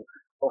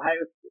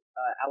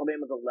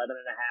 Alabama's 11.5,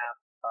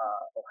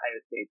 Ohio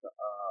State's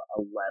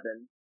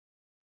 11,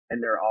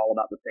 and they're all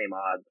about the same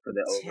odds for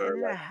the over.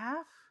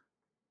 10.5.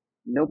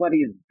 Nobody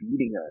is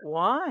beating us.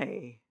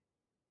 Why?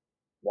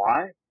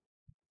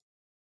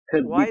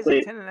 Because why is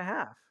it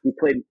 10.5? We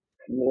played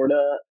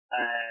Florida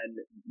and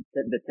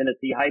the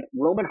Tennessee hype.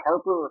 Roman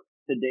Harper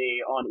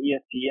today on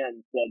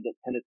ESPN said that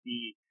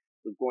Tennessee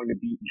was going to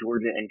beat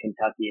Georgia and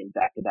Kentucky in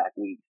back-to-back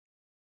weeks.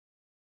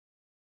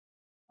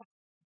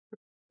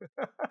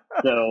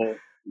 So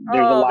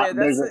there's a lot.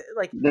 There's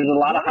a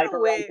lot of hype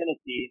around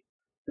Tennessee.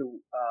 So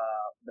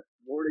the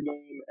Florida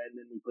game, and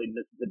then we played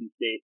Mississippi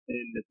State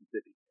in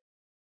Mississippi.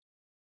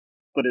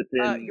 But it's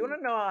in you want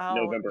to know how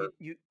November.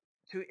 You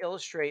to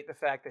illustrate the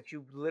fact that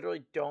you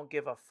literally don't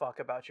give a fuck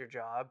about your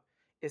job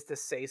is to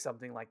say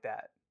something like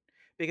that.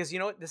 Because you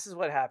know what? This is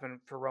what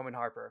happened for Roman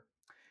Harper.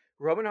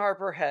 Roman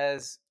Harper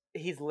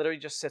he's literally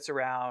just sits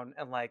around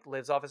and like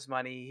lives off his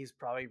money. He's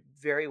probably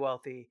very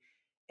wealthy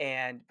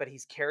but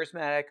he's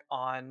charismatic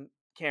on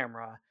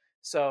camera.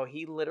 So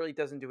he literally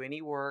doesn't do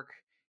any work.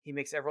 He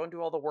makes everyone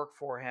do all the work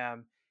for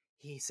him.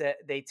 He said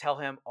they tell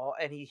him all,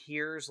 and he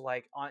hears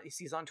he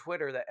sees on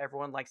Twitter that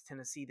everyone likes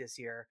Tennessee this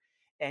year,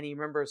 and he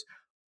remembers,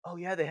 oh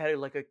yeah, they had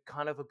like a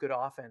kind of a good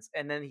offense,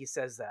 and then he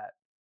says that.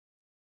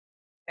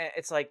 And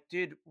it's like,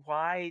 dude,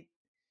 why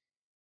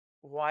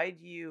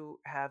do you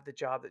have the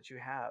job that you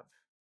have?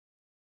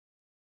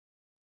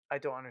 I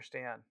don't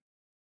understand.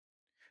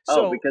 Oh,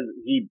 So because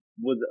he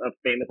was a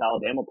famous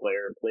Alabama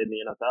player and played in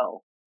the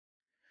NFL.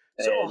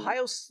 so And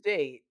Ohio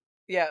State,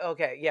 yeah,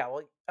 okay, yeah,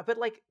 well, but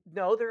like,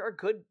 no, there are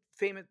good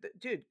famous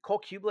dude. Cole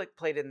Kublik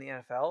played in the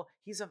NFL.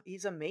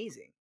 He's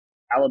amazing.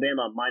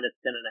 Alabama minus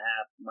 10.5,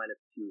 minus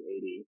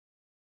 280.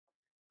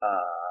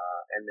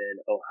 And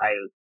then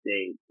Ohio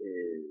State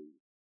is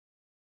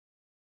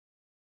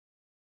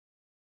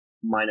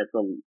minus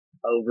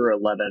over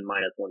 11,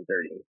 minus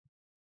 130.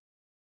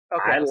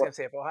 Okay, I I was li- gonna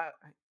say if Ohio,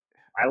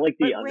 I like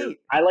the but under. wait,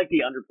 I like the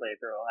underplay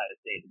for Ohio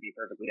State, to be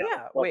perfectly honest.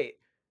 yeah, wait.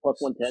 Plus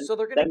 110. So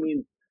they're gonna,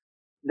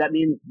 That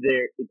means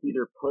it's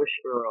either push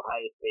or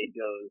Ohio State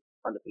goes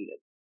undefeated.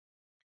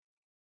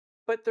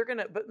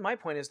 but my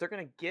point is they're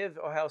gonna give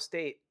Ohio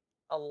State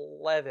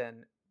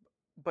 11,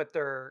 but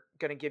they're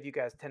gonna give you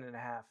guys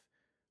 10.5.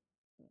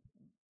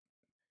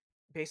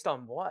 Based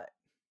on what?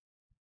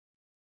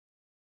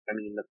 I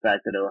mean, the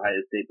fact that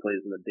Ohio State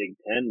plays in the Big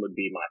Ten would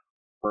be my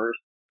first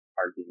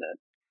argument.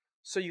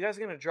 So you guys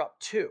are gonna drop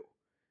 2.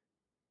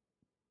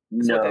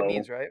 Is what that No,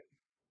 means, right?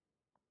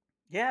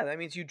 Yeah, that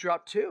means you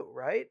drop 2,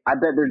 right? I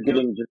bet they're You go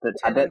getting just a.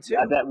 10 and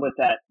I 2. bet with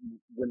that,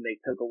 when they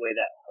took away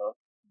that hoof,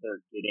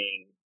 they're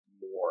getting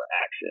more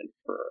action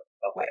for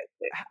Wait, Ohio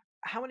State.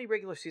 how many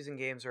regular season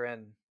games are in?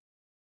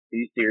 Are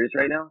you serious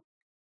right now?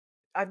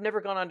 I've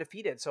never gone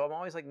undefeated, so I'm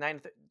always like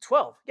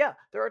 12. Yeah,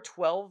 there are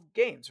 12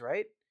 games,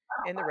 right?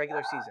 Oh In the my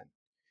regular god! season.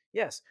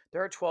 Yes,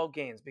 there are 12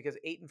 games because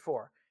 8 and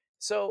 4.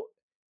 So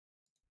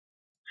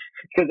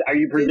Because are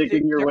you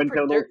predicting your win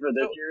totals they're for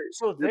this year?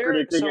 so You're they're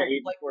predicting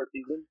an so 8-4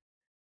 season.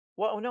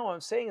 well, no, what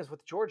I'm saying is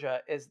with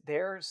Georgia is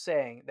they're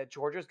saying that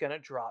Georgia's going to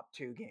drop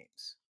 2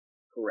 games.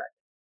 Correct.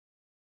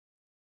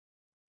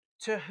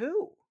 To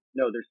who?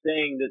 No, they're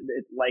saying that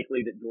it's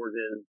likely that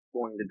Georgia is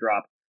going to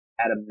drop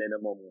at a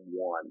minimum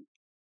one,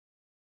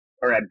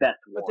 or at best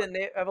But one. then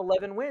they have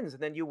 11 wins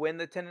and then you win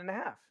the 10.5.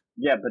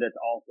 Yeah, but it's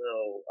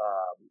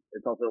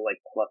also like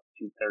plus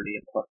 230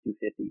 and plus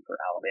 250 for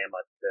Alabama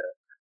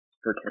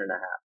for 10.5,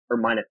 or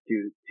minus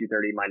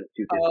 230, minus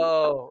 250.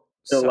 Oh,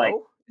 So like,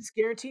 so it's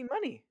guaranteed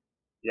money.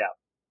 yeah.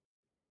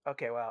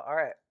 Okay, wow. All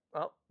right.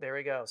 Well, there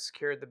we go.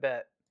 Secured the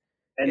bet.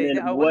 And Yeah, then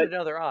yeah, I wanted what? to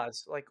know their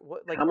odds, like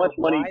what, like How or much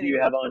money why do they you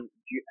would. have on?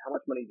 How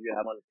much money do you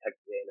have on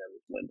Texas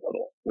A&M's win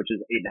total, which is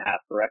 8.5?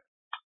 Correct.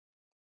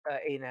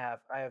 8.5.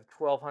 I have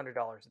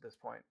 $1,200 at this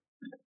point.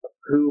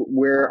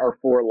 Where are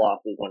 4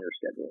 losses on your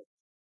schedule?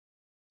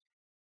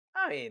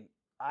 I mean,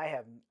 I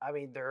have. I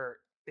mean, they're.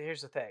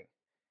 Here's the thing.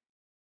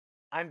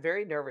 I'm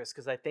very nervous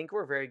because I think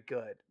we're very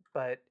good,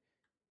 but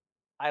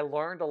I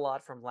learned a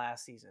lot from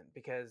last season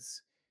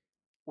because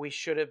we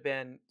should have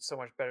been so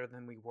much better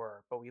than we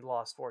were, but we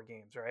lost 4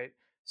 games, right?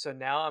 So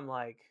now I'm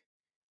like,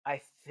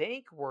 I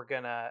think we're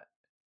gonna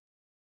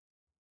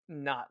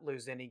not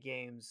lose any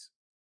games,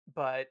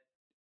 but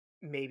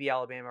maybe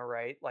Alabama,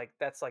 right? Like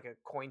that's like a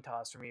coin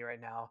toss for me right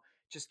now.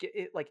 Just get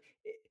it like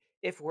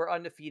if we're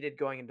undefeated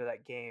going into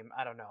that game,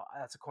 I don't know.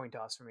 That's a coin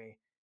toss for me.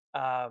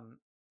 Um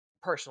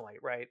Personally,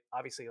 right?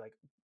 Obviously like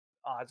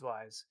odds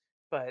wise,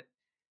 but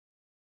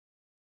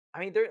I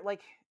mean they're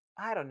like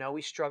I don't know,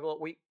 we struggle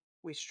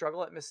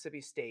at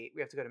Mississippi State.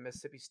 We have to go to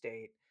Mississippi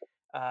State.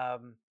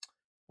 Um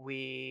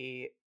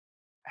we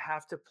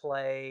have to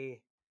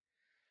play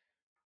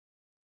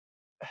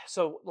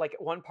so like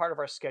one part of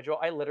our schedule,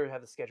 I literally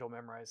have the schedule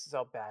memorized. This is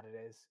how bad it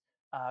is.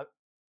 Uh,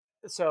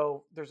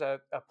 so there's a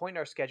point in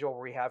our schedule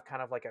where we have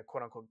kind of like a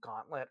quote unquote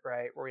gauntlet,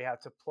 right? Where we have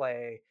to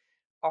play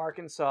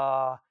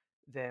Arkansas,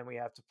 then we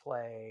have to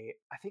play,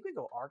 I think we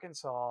go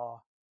Arkansas,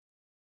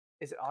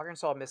 is it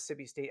Arkansas,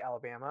 Mississippi State,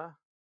 Alabama,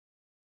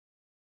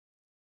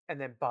 and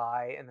then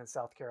and then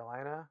South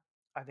Carolina?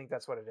 I think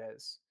that's what it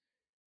is.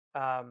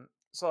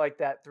 So like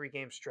that 3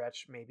 game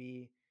stretch,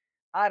 maybe,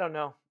 I don't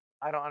know.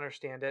 I don't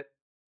understand it.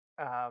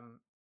 Um,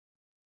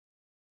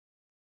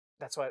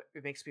 that's what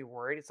it makes me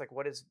worried. It's like,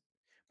 what is,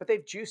 but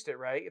they've juiced it,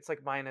 right? It's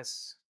like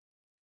minus,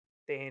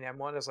 the A&M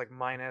one is like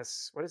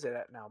minus, what is it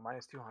at now?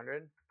 Minus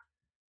 200?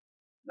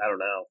 I don't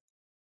know.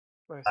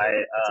 Let me I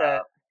see. It's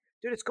at,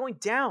 dude, it's going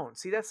down.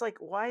 See, that's like,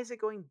 why is it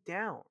going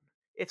down?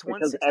 It's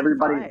Because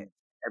 165.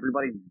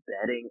 everybody's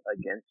betting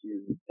against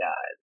you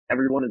guys.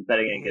 Everyone is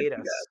betting They against hate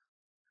you us. guys.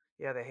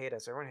 Yeah, they hate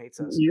us. Everyone hates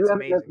us. You It's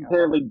haven't amazing. I love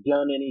necessarily it.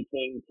 done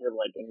anything to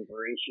like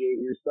ingratiate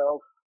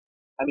yourself.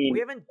 I We mean,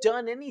 haven't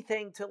done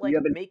anything to you like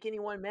haven't. make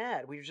anyone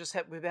mad. We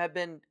have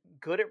been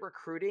good at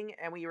recruiting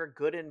and we were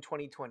good in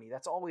 2020.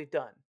 That's all we've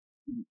done.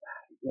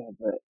 Yeah,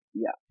 but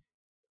yeah,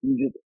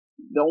 you just.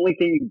 The only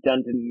thing you've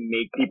done to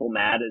make people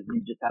mad is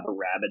you just have a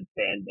rabid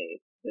fan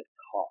base that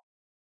talks,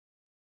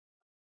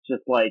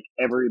 just like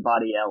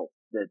everybody else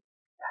that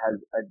has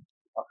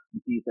a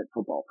decent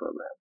football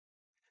program.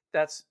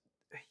 That's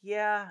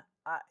yeah,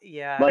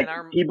 yeah, Like and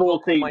our people will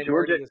local say Georgia,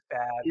 minority is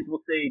bad. people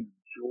say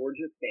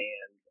Georgia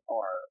fans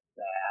are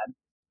bad,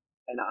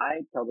 and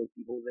I tell those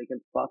people they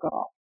can fuck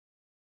off.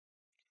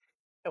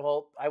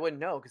 Well, I wouldn't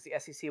know because the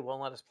SEC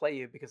won't let us play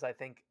you because I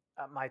think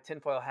my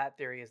tinfoil hat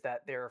theory is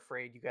that they're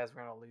afraid you guys are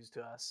going to lose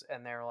to us,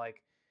 and they're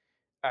like,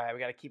 "All right, we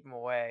got to keep them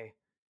away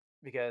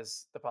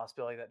because the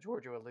possibility that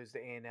Georgia would lose to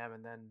A&M,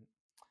 and then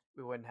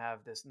we wouldn't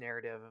have this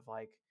narrative of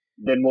like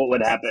Then what the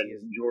would SEC happen?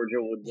 is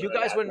Georgia would win you a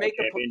guys would national make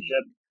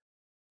championship.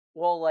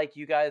 well, like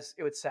you guys,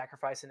 it would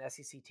sacrifice an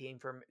SEC team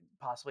for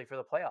possibly for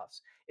the playoffs.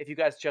 If you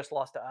guys just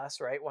lost to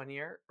us, right, 1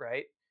 year,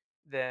 right,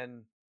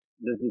 then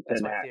This is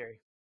that's Tin my Hat.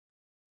 theory.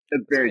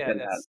 It's So very yeah, Tin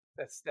Hat.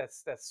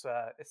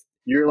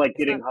 You're like it's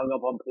getting not. hung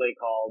up on play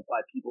calls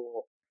by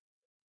people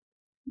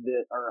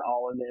that are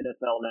all in the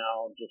NFL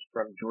now, just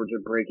from Georgia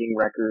breaking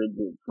records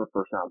for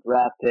first round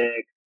draft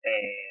picks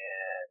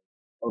and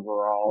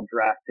overall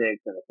draft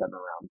picks in a 7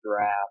 round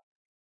draft.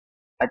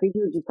 I think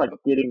you're just like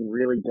getting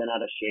really bent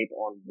out of shape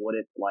on what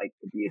it's like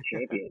to be a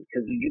champion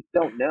because you just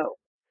don't know.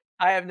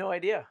 I have no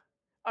idea.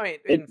 I mean,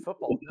 It in it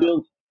football,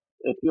 no.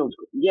 feels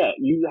yeah.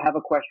 You have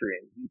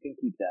equestrian. You can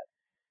keep that.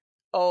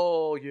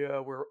 Oh yeah,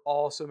 we're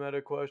awesome at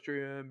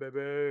equestrian,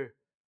 baby.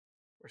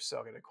 We're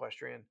so good at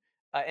equestrian.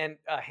 And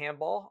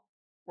handball,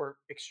 we're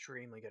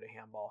extremely good at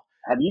handball.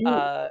 Have you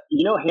Uh, by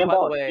the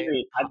handball is way,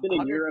 serious? I've been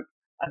in 100. Europe.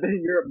 I've been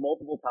in Europe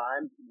multiple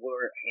times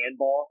where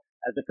handball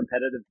as a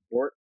competitive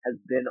sport has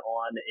been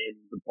on in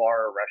the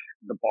bar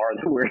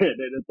that we're in,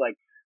 and it's like,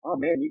 oh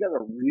man, you guys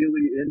are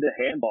really into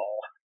handball.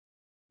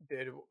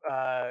 Dude,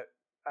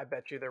 I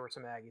bet you there were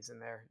some Aggies in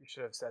there. You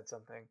should have said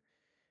something.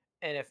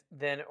 And if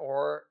then,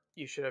 or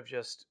you should have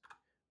just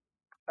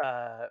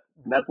That's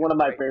looked one of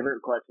my right.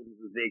 favorite questions: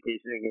 is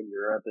vacationing in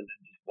Europe and then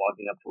just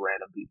walking up to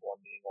random people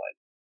and being like,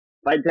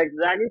 "Fight Texas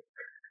Aggies."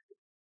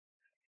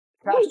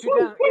 Passed you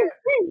down.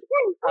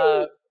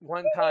 Yeah.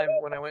 One time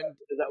when I went,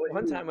 Is that what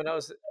one you? time when I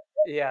was,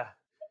 yeah.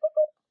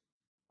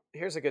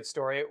 Here's a good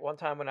story. One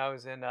time when I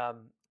was in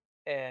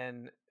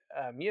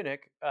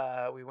Munich,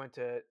 we went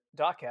to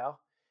Dachau,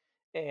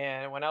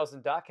 and when I was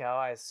in Dachau,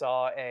 I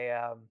saw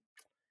a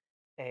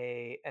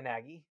an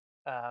Aggie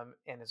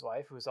and his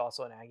wife, who was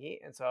also an Aggie,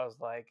 and so I was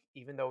like,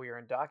 even though we were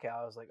in Dachau,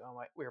 I was like, oh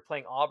my, we were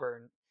playing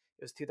Auburn.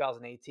 It was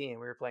 2018. We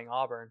were playing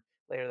Auburn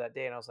later that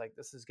day, and I was like,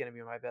 this is gonna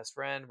be my best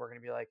friend. We're gonna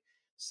be like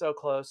so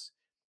close.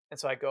 And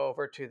so I go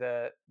over to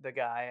the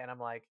guy, and I'm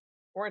like,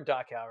 we're in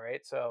Dachau,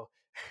 right? So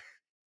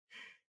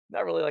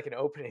not really like an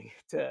opening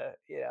to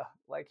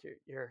like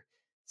you're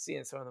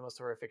seeing some of the most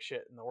horrific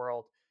shit in the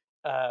world.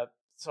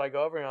 So I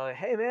go over and I'm like,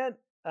 hey man,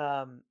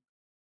 um,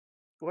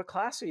 what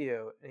class are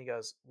you? And he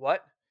goes,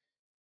 what?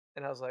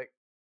 And I was like,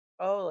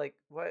 oh, like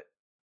what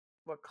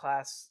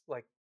class,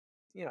 like,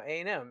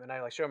 A&M. And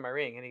I like show him my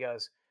ring, and he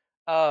goes,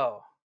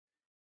 oh,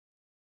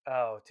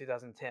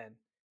 2010. And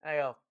I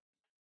go,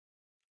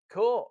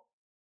 cool,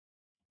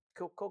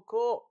 cool, cool,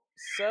 cool.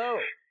 So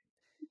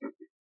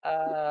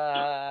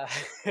uh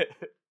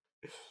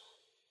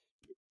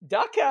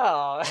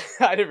Dachau.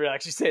 I didn't really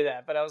actually say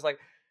that, but I was like,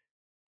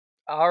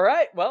 all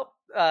right. Well,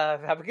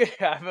 have a good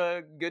have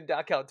a good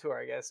Dachau tour,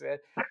 I guess, man.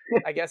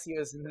 I guess he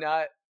was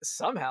not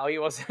somehow he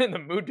wasn't in the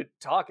mood to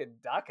talk in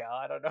Dachau.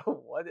 I don't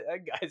know what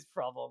that guy's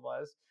problem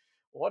was.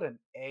 What an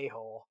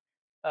a-hole.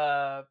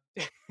 Uh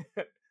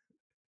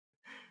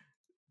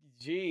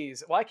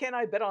Jeez. Why can't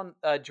I bet on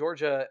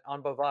Georgia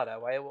on Bovada?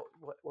 Why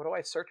what do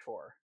I search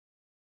for?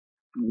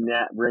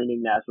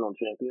 Reigning national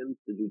champions.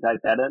 Did you type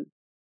that in?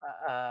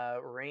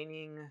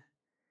 Reigning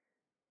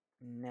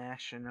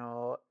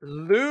national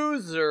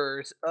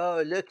losers.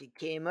 Oh, look, it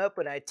came up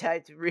when I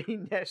typed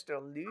reading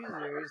national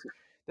losers.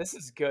 This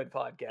is good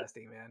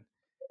podcasting, man.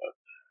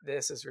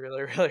 This is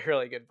really, really,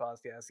 really good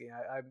podcasting.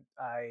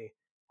 I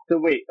So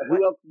wait, what?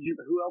 who else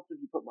did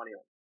you put money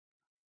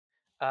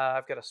on?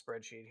 I've got a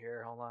spreadsheet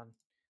here. Hold on,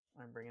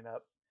 let me bring it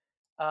up.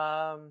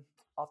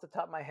 Off the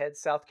top of my head,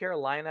 South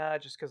Carolina,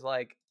 just because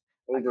like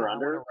I Over kind of want to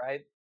under?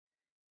 ride.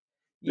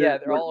 Yeah,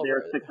 they're all They're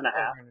over 6.5.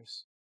 over.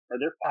 Or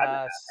they're 5.5,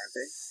 aren't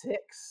they?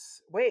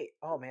 6. Wait.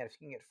 Oh man, if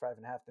you can get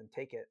 5.5, then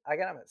take it. I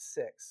got them at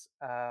 6.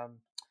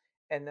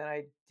 And then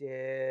I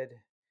did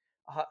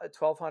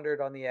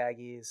 1,200 on the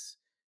Aggies,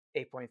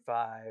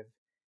 8.5.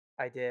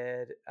 I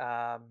did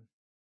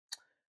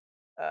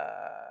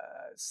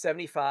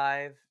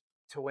 75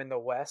 to win the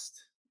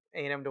West,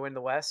 A&M to win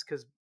the West,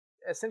 because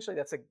essentially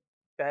that's a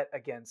bet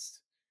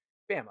against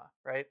Bama,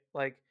 right?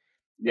 Like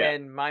Yeah.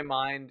 in my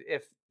mind,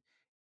 if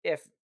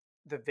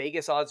the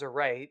Vegas odds are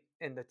right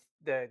and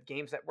the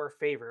games that we're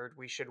favored,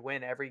 we should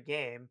win every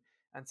game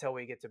until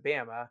we get to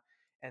Bama,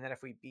 and then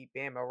if we beat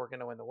Bama, we're going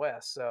to win the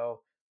West.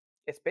 So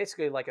it's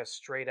basically like a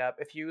straight up.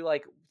 If you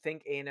like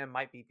think A&M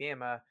might beat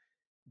Bama,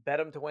 bet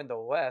them to win the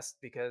West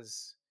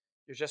because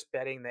you're just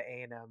betting the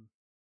A&M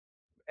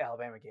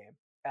Alabama game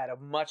at a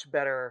much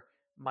better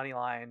money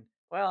line.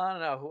 Well, I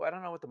don't know who. I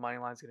don't know what the money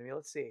line is going to be.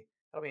 Let's see.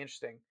 That'll be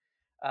interesting.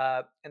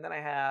 And then I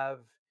have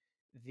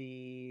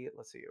the.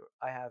 Let's see.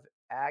 I have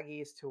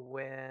Aggies to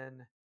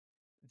win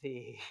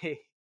the.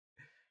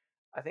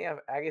 I think I have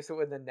Aggies to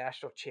win the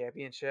national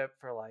championship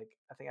for like.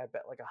 I think I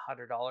bet like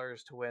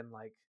 $100 to win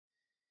like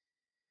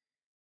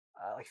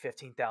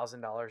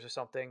 $15,000 or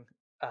something.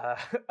 Uh,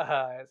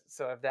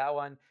 so I have that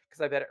one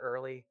because I bet it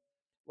early,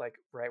 like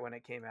right when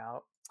it came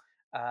out.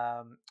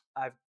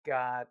 I've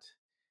got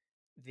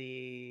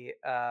the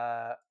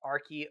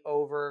Archie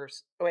over.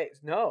 Wait,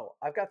 no,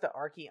 I've got the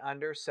Archie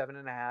under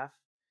 7.5.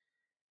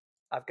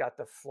 I've got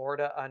the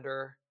Florida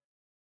under.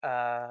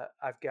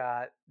 I've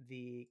got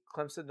the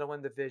Clemson to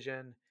win the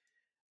division,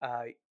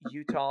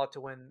 Utah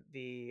to win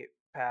the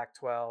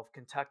Pac-12,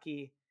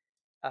 Kentucky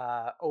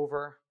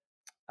over,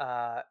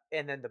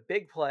 and then the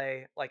big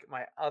play, like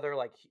my other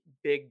like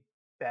big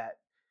bet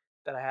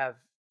that I have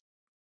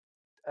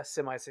a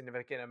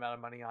semi-significant amount of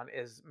money on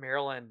is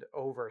Maryland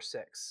over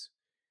 6.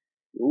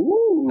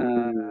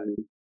 Ooh.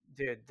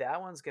 Dude,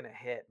 that one's gonna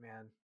hit,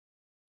 man.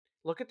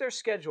 Look at their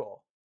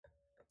schedule.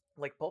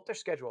 Like, pull up their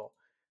schedule.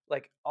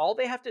 Like, all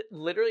they have to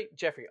literally,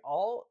 Jeffrey,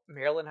 all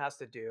Maryland has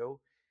to do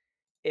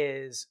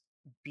is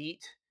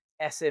beat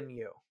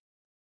SMU,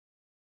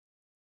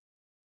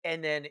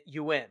 and then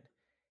you win.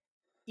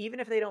 Even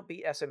if they don't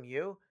beat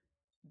SMU,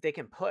 they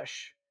can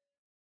push.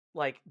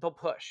 Like, they'll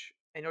push,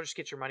 and you'll just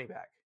get your money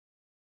back.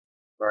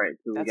 Right.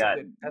 So we That's a got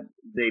good.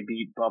 they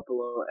beat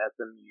Buffalo,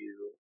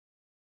 SMU,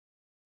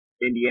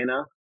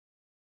 Indiana.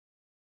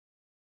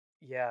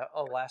 Yeah.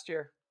 Oh, last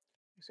year.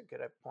 That's a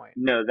good point.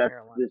 No, that's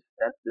Maryland.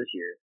 this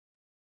year.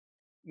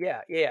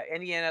 Yeah.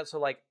 Indiana. So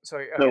okay, So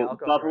I'll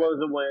go Buffalo's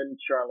a win,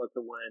 Charlotte's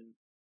a win,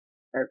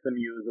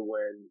 SMU is a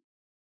win,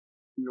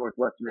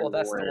 Northwestern Well, is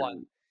that's a the win,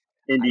 one.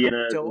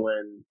 Indiana is a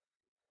win,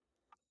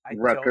 I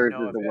don't Rutgers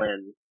know is if a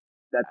win.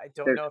 I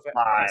don't know if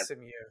 5.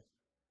 SMU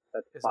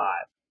That's is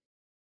 5.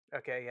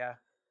 Okay, yeah.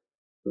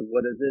 So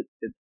what is it?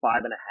 It's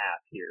 5.5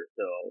 here.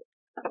 So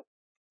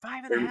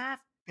 5.5.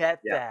 Bet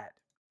that.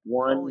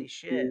 1, Holy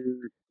shit.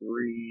 2,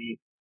 3,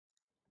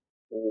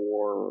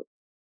 4,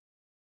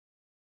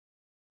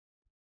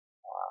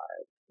 5.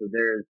 So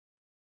there's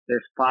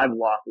 5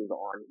 losses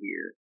on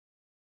here.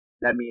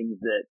 That means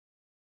that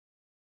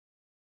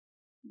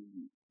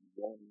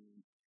 1,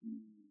 2.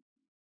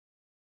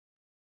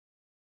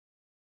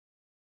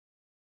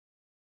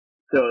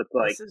 So it's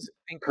like this is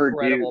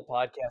incredible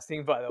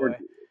podcasting, by the way.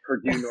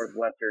 Purdue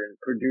Northwestern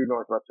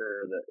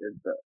is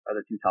the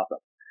other 2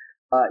 toss-ups.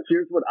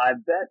 Here's what I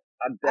bet.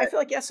 I feel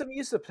like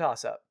SMU's the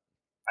toss-up.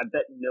 I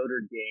bet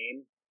Notre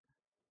Dame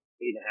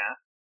 8.5.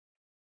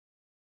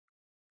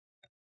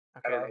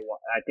 Okay. I don't know why.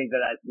 I think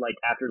that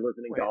after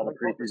listening to all the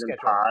preseason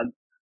pods,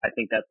 I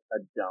think that's a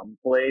dumb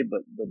play,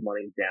 but the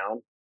money's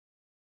down.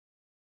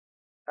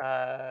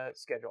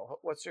 Schedule.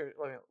 What's your?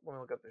 Let me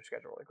look up their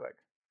schedule really quick.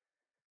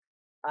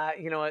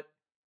 You know what?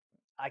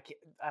 I can't.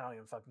 I don't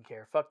even fucking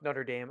care. Fuck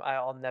Notre Dame.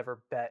 I'll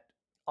never bet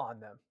on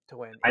them to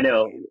win. I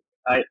know.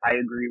 I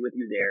agree with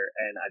you there,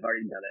 and I've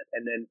already done it.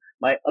 And then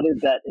my other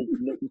bet is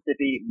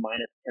Mississippi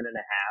minus 10.5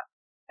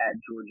 at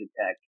Georgia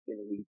Tech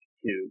in week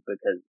 2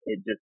 because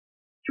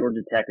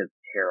Georgia Tech is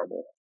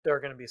terrible. They're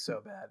going to be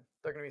so bad.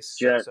 They're going to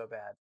be so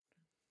bad.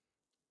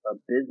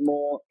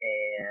 Abysmal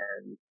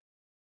and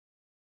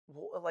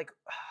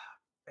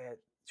at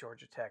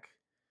Georgia Tech.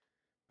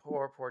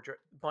 Poor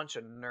bunch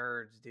of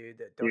nerds, dude,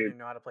 that don't even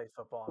know how to play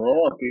football.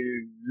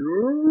 Dude,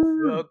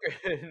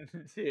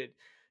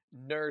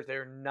 nerds.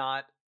 They're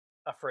not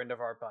a friend of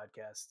our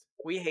podcast.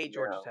 We hate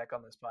Georgia Tech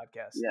on this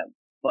podcast. Yeah,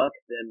 fuck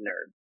them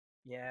nerds.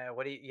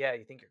 Yeah,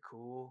 you think you're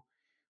cool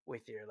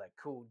with your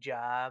cool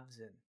jobs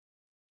and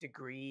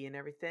degree and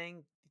everything?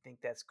 You think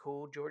that's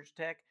cool, Georgia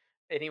Tech?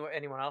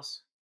 Anyone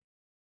else?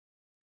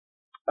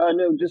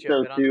 No, just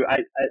those 2.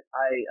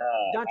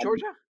 Not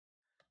Georgia?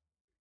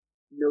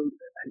 No,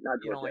 not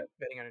Georgia. You don't like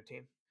betting on your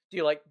team? Do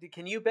you like?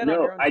 Can you bet on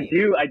your own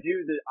team? No, I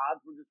do. The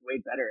odds were just way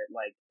better at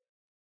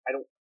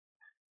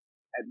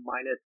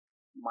minus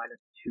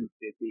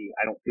 250.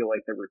 I don't feel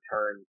like the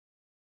return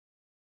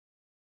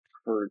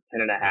for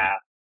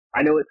 10.5.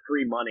 I know it's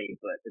free money,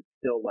 but it's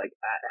still I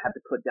have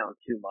to put down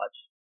too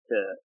much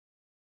to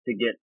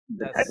get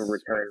the type of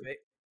return.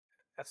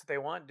 That's what they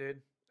want,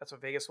 dude. That's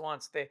what Vegas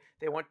wants. They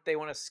want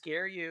to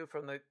scare you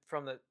from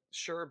the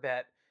sure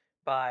bet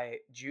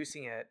by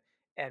juicing it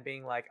and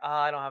being like,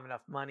 I don't have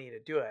enough money to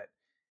do it.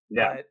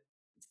 Yeah. But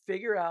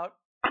figure out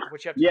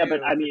what you have to do. Yeah,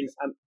 but I mean,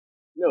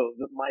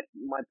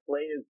 my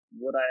play is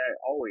what I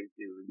always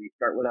do. We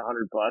start with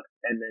 $100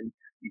 and then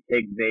you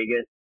take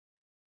Vegas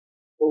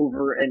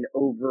over and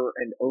over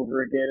and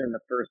over again in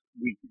the first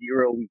week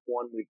 0, week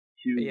 1, week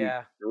 2, week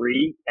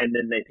 3, and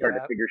then they start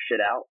to figure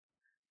shit out.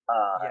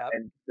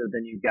 And so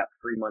then you've got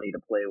free money to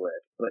play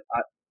with. But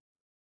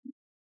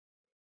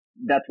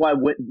that's why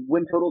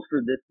win totals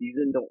for this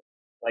season don't.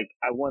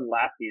 I won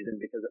last season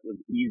because it was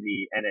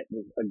easy and it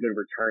was a good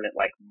return at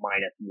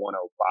minus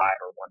 105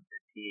 or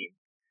 115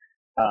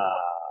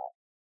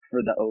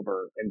 for the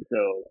over. And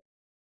so,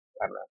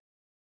 I don't know.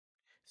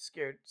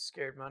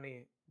 Scared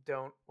money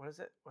don't. What is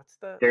it? What's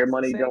the? Scared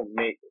money don't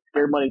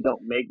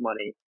make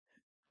money.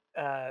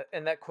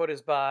 And that quote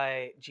is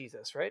by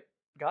Jesus, right?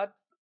 God.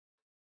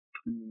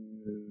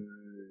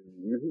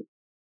 Mm-hmm.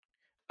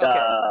 Okay.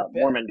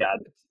 Mormon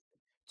God.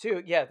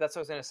 That's what I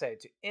was gonna say.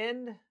 To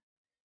end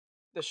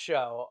the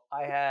show,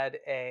 I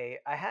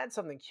had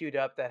something queued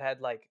up that had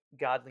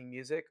godly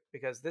music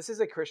because this is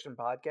a Christian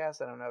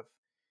podcast. I don't know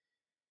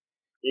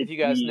if you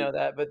guys know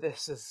that, but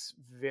this is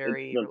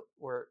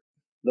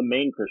The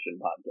main Christian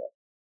podcast.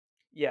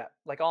 Yeah,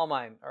 like all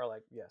mine are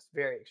like, yes,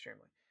 very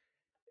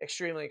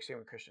extremely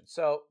Christian.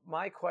 So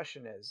my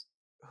question is,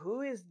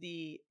 who is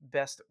the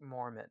best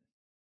Mormon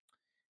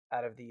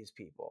out of these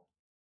people?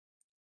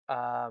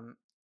 Um,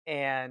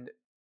 and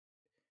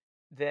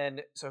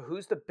then so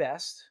who's the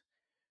best?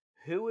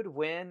 Who would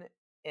win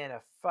in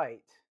a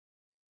fight?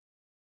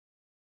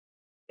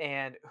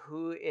 And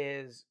who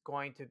is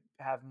going to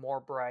have more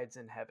brides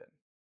in heaven?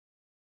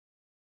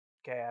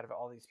 Okay, out of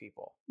all these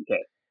people.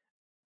 Okay.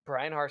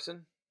 Brian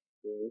Harson,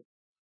 Mm-hmm.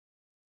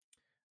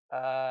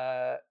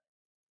 uh,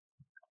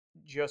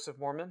 Joseph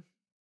Mormon.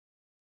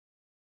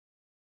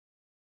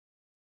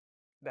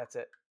 That's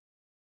it.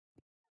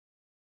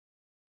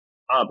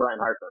 Brian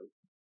Harson.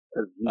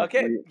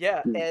 Okay,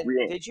 yeah. And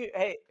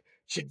hey,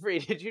 Jeffrey,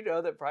 did you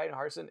know that Brian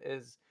Harson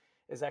is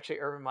actually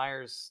Urban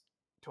Meyer's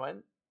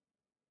twin?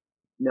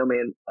 No,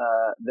 man.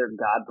 They're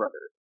god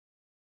brothers.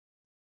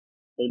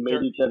 They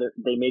made each other.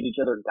 They made each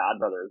other god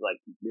brothers. Like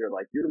you're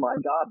my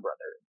god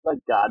brother. It's like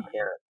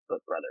godparents, but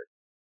brothers.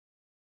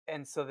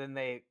 And so then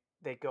they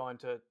go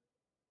into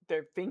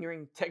their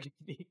fingering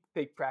technique.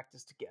 They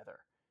practice together.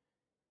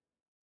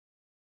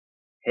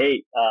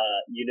 Hey,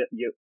 you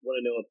want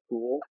to know what's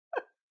cool?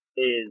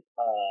 Is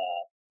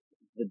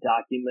the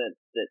documents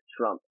that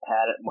Trump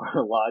had at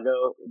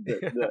Mar-a-Lago?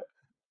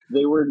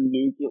 They were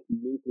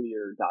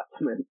nuclear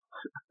documents.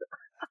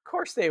 Of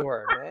course they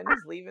were, man.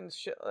 He's leaving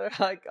shit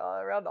like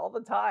around all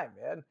the time,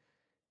 man.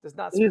 Does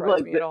not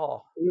surprise me at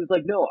all. He was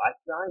like, "No, I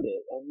signed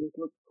it, and this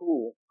looks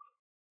cool."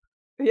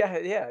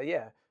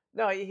 Yeah.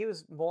 No, he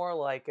was more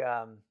like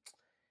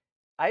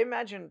I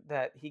imagine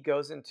that he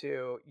goes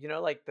into,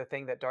 like the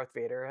thing that Darth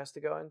Vader has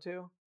to go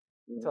into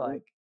to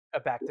like a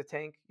bacta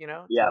tank,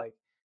 Yeah. like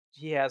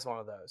he has one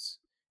of those.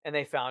 And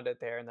they found it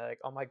there and they're like,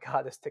 "Oh my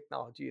god, this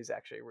technology is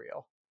actually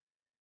real."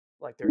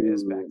 Like there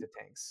is bacta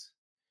tanks.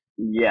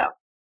 Yeah.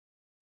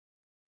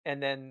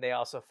 And then they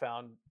also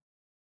found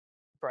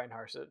Brian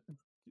Harson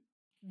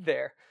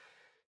there.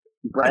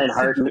 Brian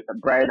Harson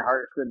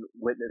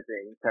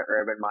witnessing to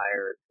Urban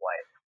Meyer's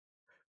wife.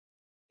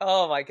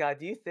 Oh my god,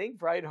 do you think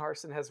Brian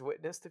Harson has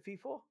witnessed to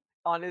people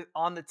on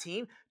the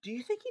team? Do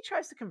you think he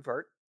tries to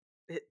convert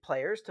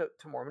players to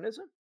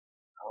Mormonism?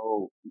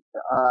 Oh,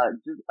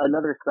 just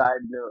another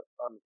side note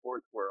on the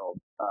sports world.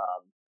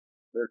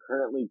 They're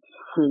currently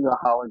doing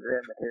a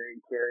hologram of Harry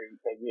Carey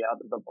take me out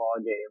to the ball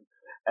game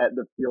at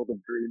the Field of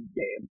Dreams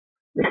game.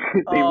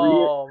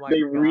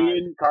 they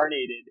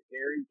reincarnated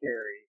Harry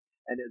Carey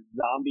and his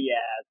zombie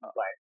ass is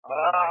like, oh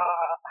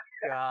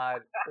my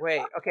god.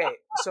 Wait, okay.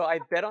 So I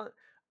bet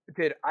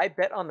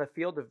on the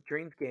Field of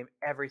Dreams game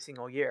every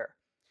single year.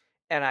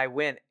 And I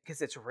win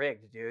because it's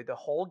rigged, dude. The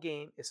whole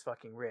game is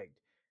fucking rigged.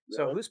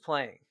 Really? So who's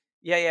playing?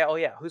 Yeah. Oh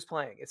yeah, who's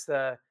playing? It's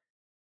the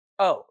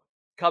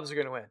Cubs are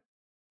gonna win.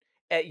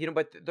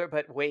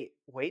 But wait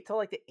till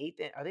like the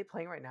 8th. Are they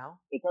playing right now?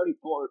 It's already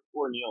 4-0,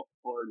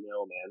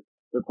 man.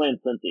 They're playing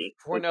Cincy.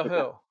 4-0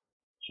 who?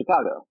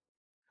 Chicago.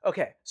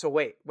 Okay, so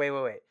wait.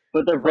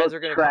 But they're both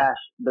trash.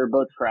 They're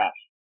both trash.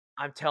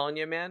 I'm telling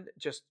you, man.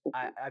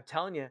 I'm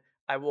telling you.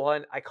 I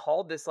won. I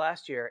called this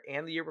last year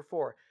and the year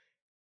before.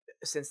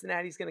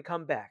 Cincinnati's going to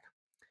come back.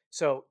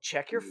 So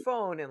check your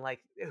phone and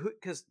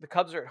because the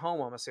Cubs are at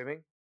home. I'm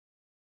assuming.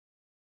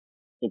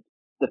 It's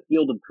the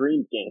Field of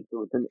Dreams game,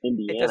 so it's in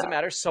Indiana. It doesn't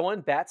matter.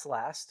 Someone bats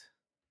last,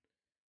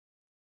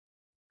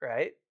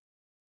 right?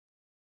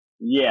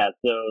 Yeah.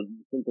 So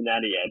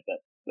Cincinnati,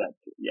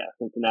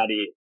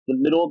 Cincinnati. The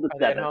middle of the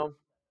seventh.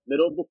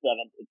 Middle of the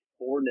 7th. It's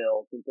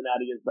 4-0.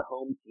 Cincinnati is the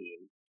home team.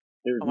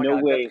 There's no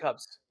way. The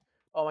Cubs.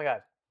 Oh my god.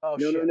 Oh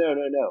no, shit.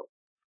 No.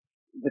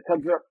 The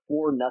Cubs are up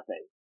 4-0.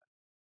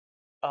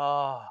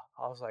 Oh,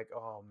 I was like,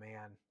 oh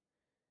man,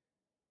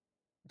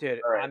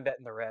 dude, right. I'm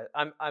betting the Reds.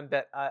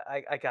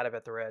 I gotta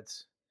bet the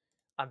Reds.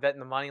 I'm betting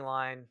the money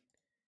line,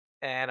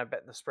 and I'm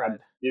betting the spread.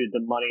 Dude, the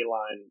money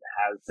line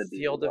has to be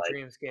Field of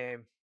Dreams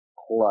game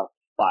plus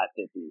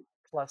 550,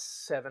 plus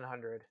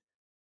 700,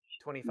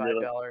 $25.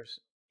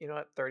 You know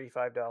what?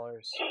 $35,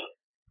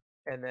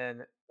 and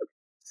then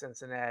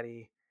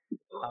Cincinnati.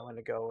 I'm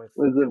gonna go with.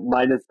 Was it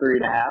minus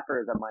 3.5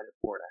 or is it minus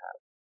 4.5?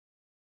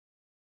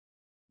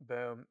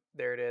 Boom.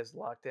 There it is.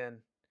 Locked in.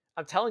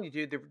 I'm telling you,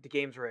 dude, the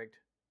game's rigged.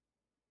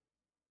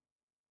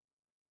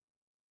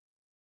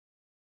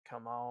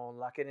 Come on.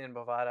 Lock it in,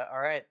 Bovada.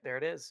 All right. There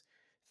it is.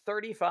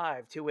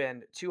 35 to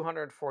win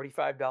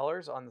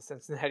 $245 on the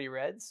Cincinnati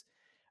Reds.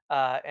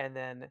 And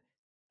then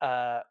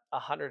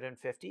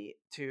 150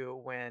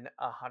 to win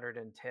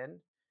 110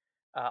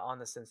 on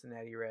the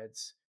Cincinnati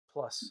Reds.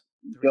 Plus.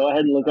 Go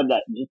ahead and look up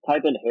that. Just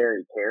type in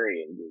Harry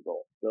Carey in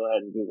Google. Go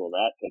ahead and Google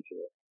that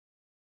picture.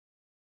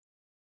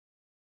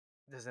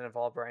 Does it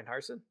involve Brian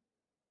Harson?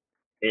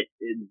 It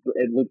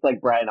looks like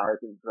Brian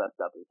Harson dressed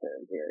up as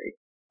Harry Carey.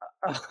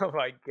 Oh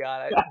my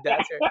god,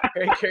 that's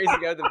Harry Carey's the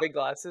guy with the big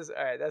glasses.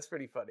 All right, that's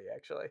pretty funny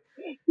actually.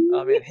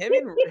 Man, him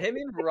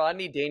and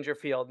Rodney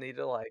Dangerfield need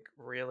to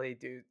really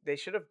do. They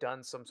should have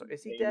done some sort.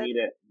 Is he dead?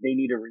 They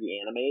need to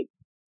reanimate.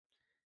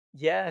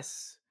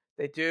 Yes,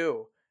 they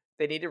do.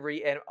 They need to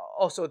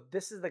so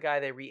this is the guy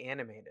they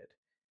reanimated.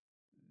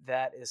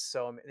 That is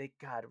so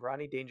God,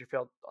 Ronnie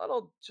Dangerfield.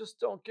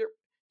 Don't get.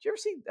 Did you ever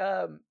see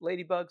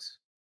Ladybugs?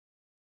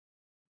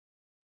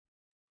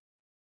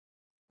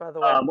 By the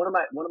way, one of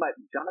my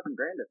Jonathan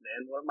Brandis,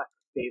 man, one of my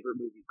favorite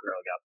movies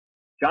growing up.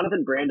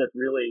 Jonathan Brandis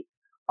really,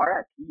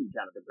 R.I.P.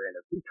 Jonathan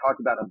Brandis. We talked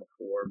about him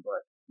before,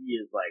 but he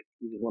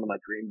was one of my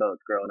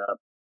dreamboats growing up.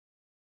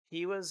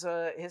 he was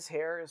his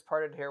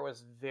parted hair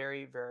was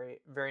very,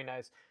 very, very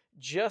nice.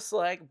 Just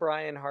like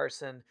Brian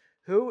Harson,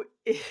 who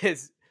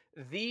is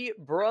the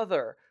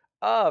brother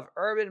of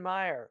Urban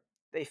Meyer.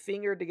 They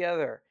fingered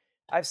together.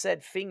 I've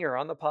said finger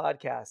on the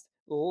podcast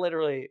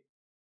literally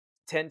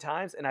 10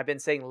 times, and I've been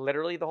saying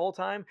literally the whole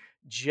time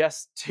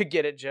just to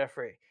get at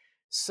Jeffrey.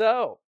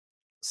 So,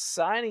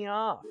 signing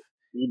off.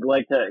 He'd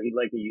like to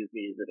use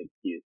me as an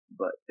excuse,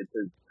 but it's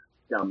a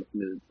dumb,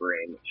 smooth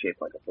brain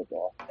shaped like a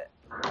football.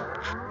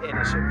 And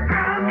it's shaped like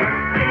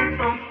a football.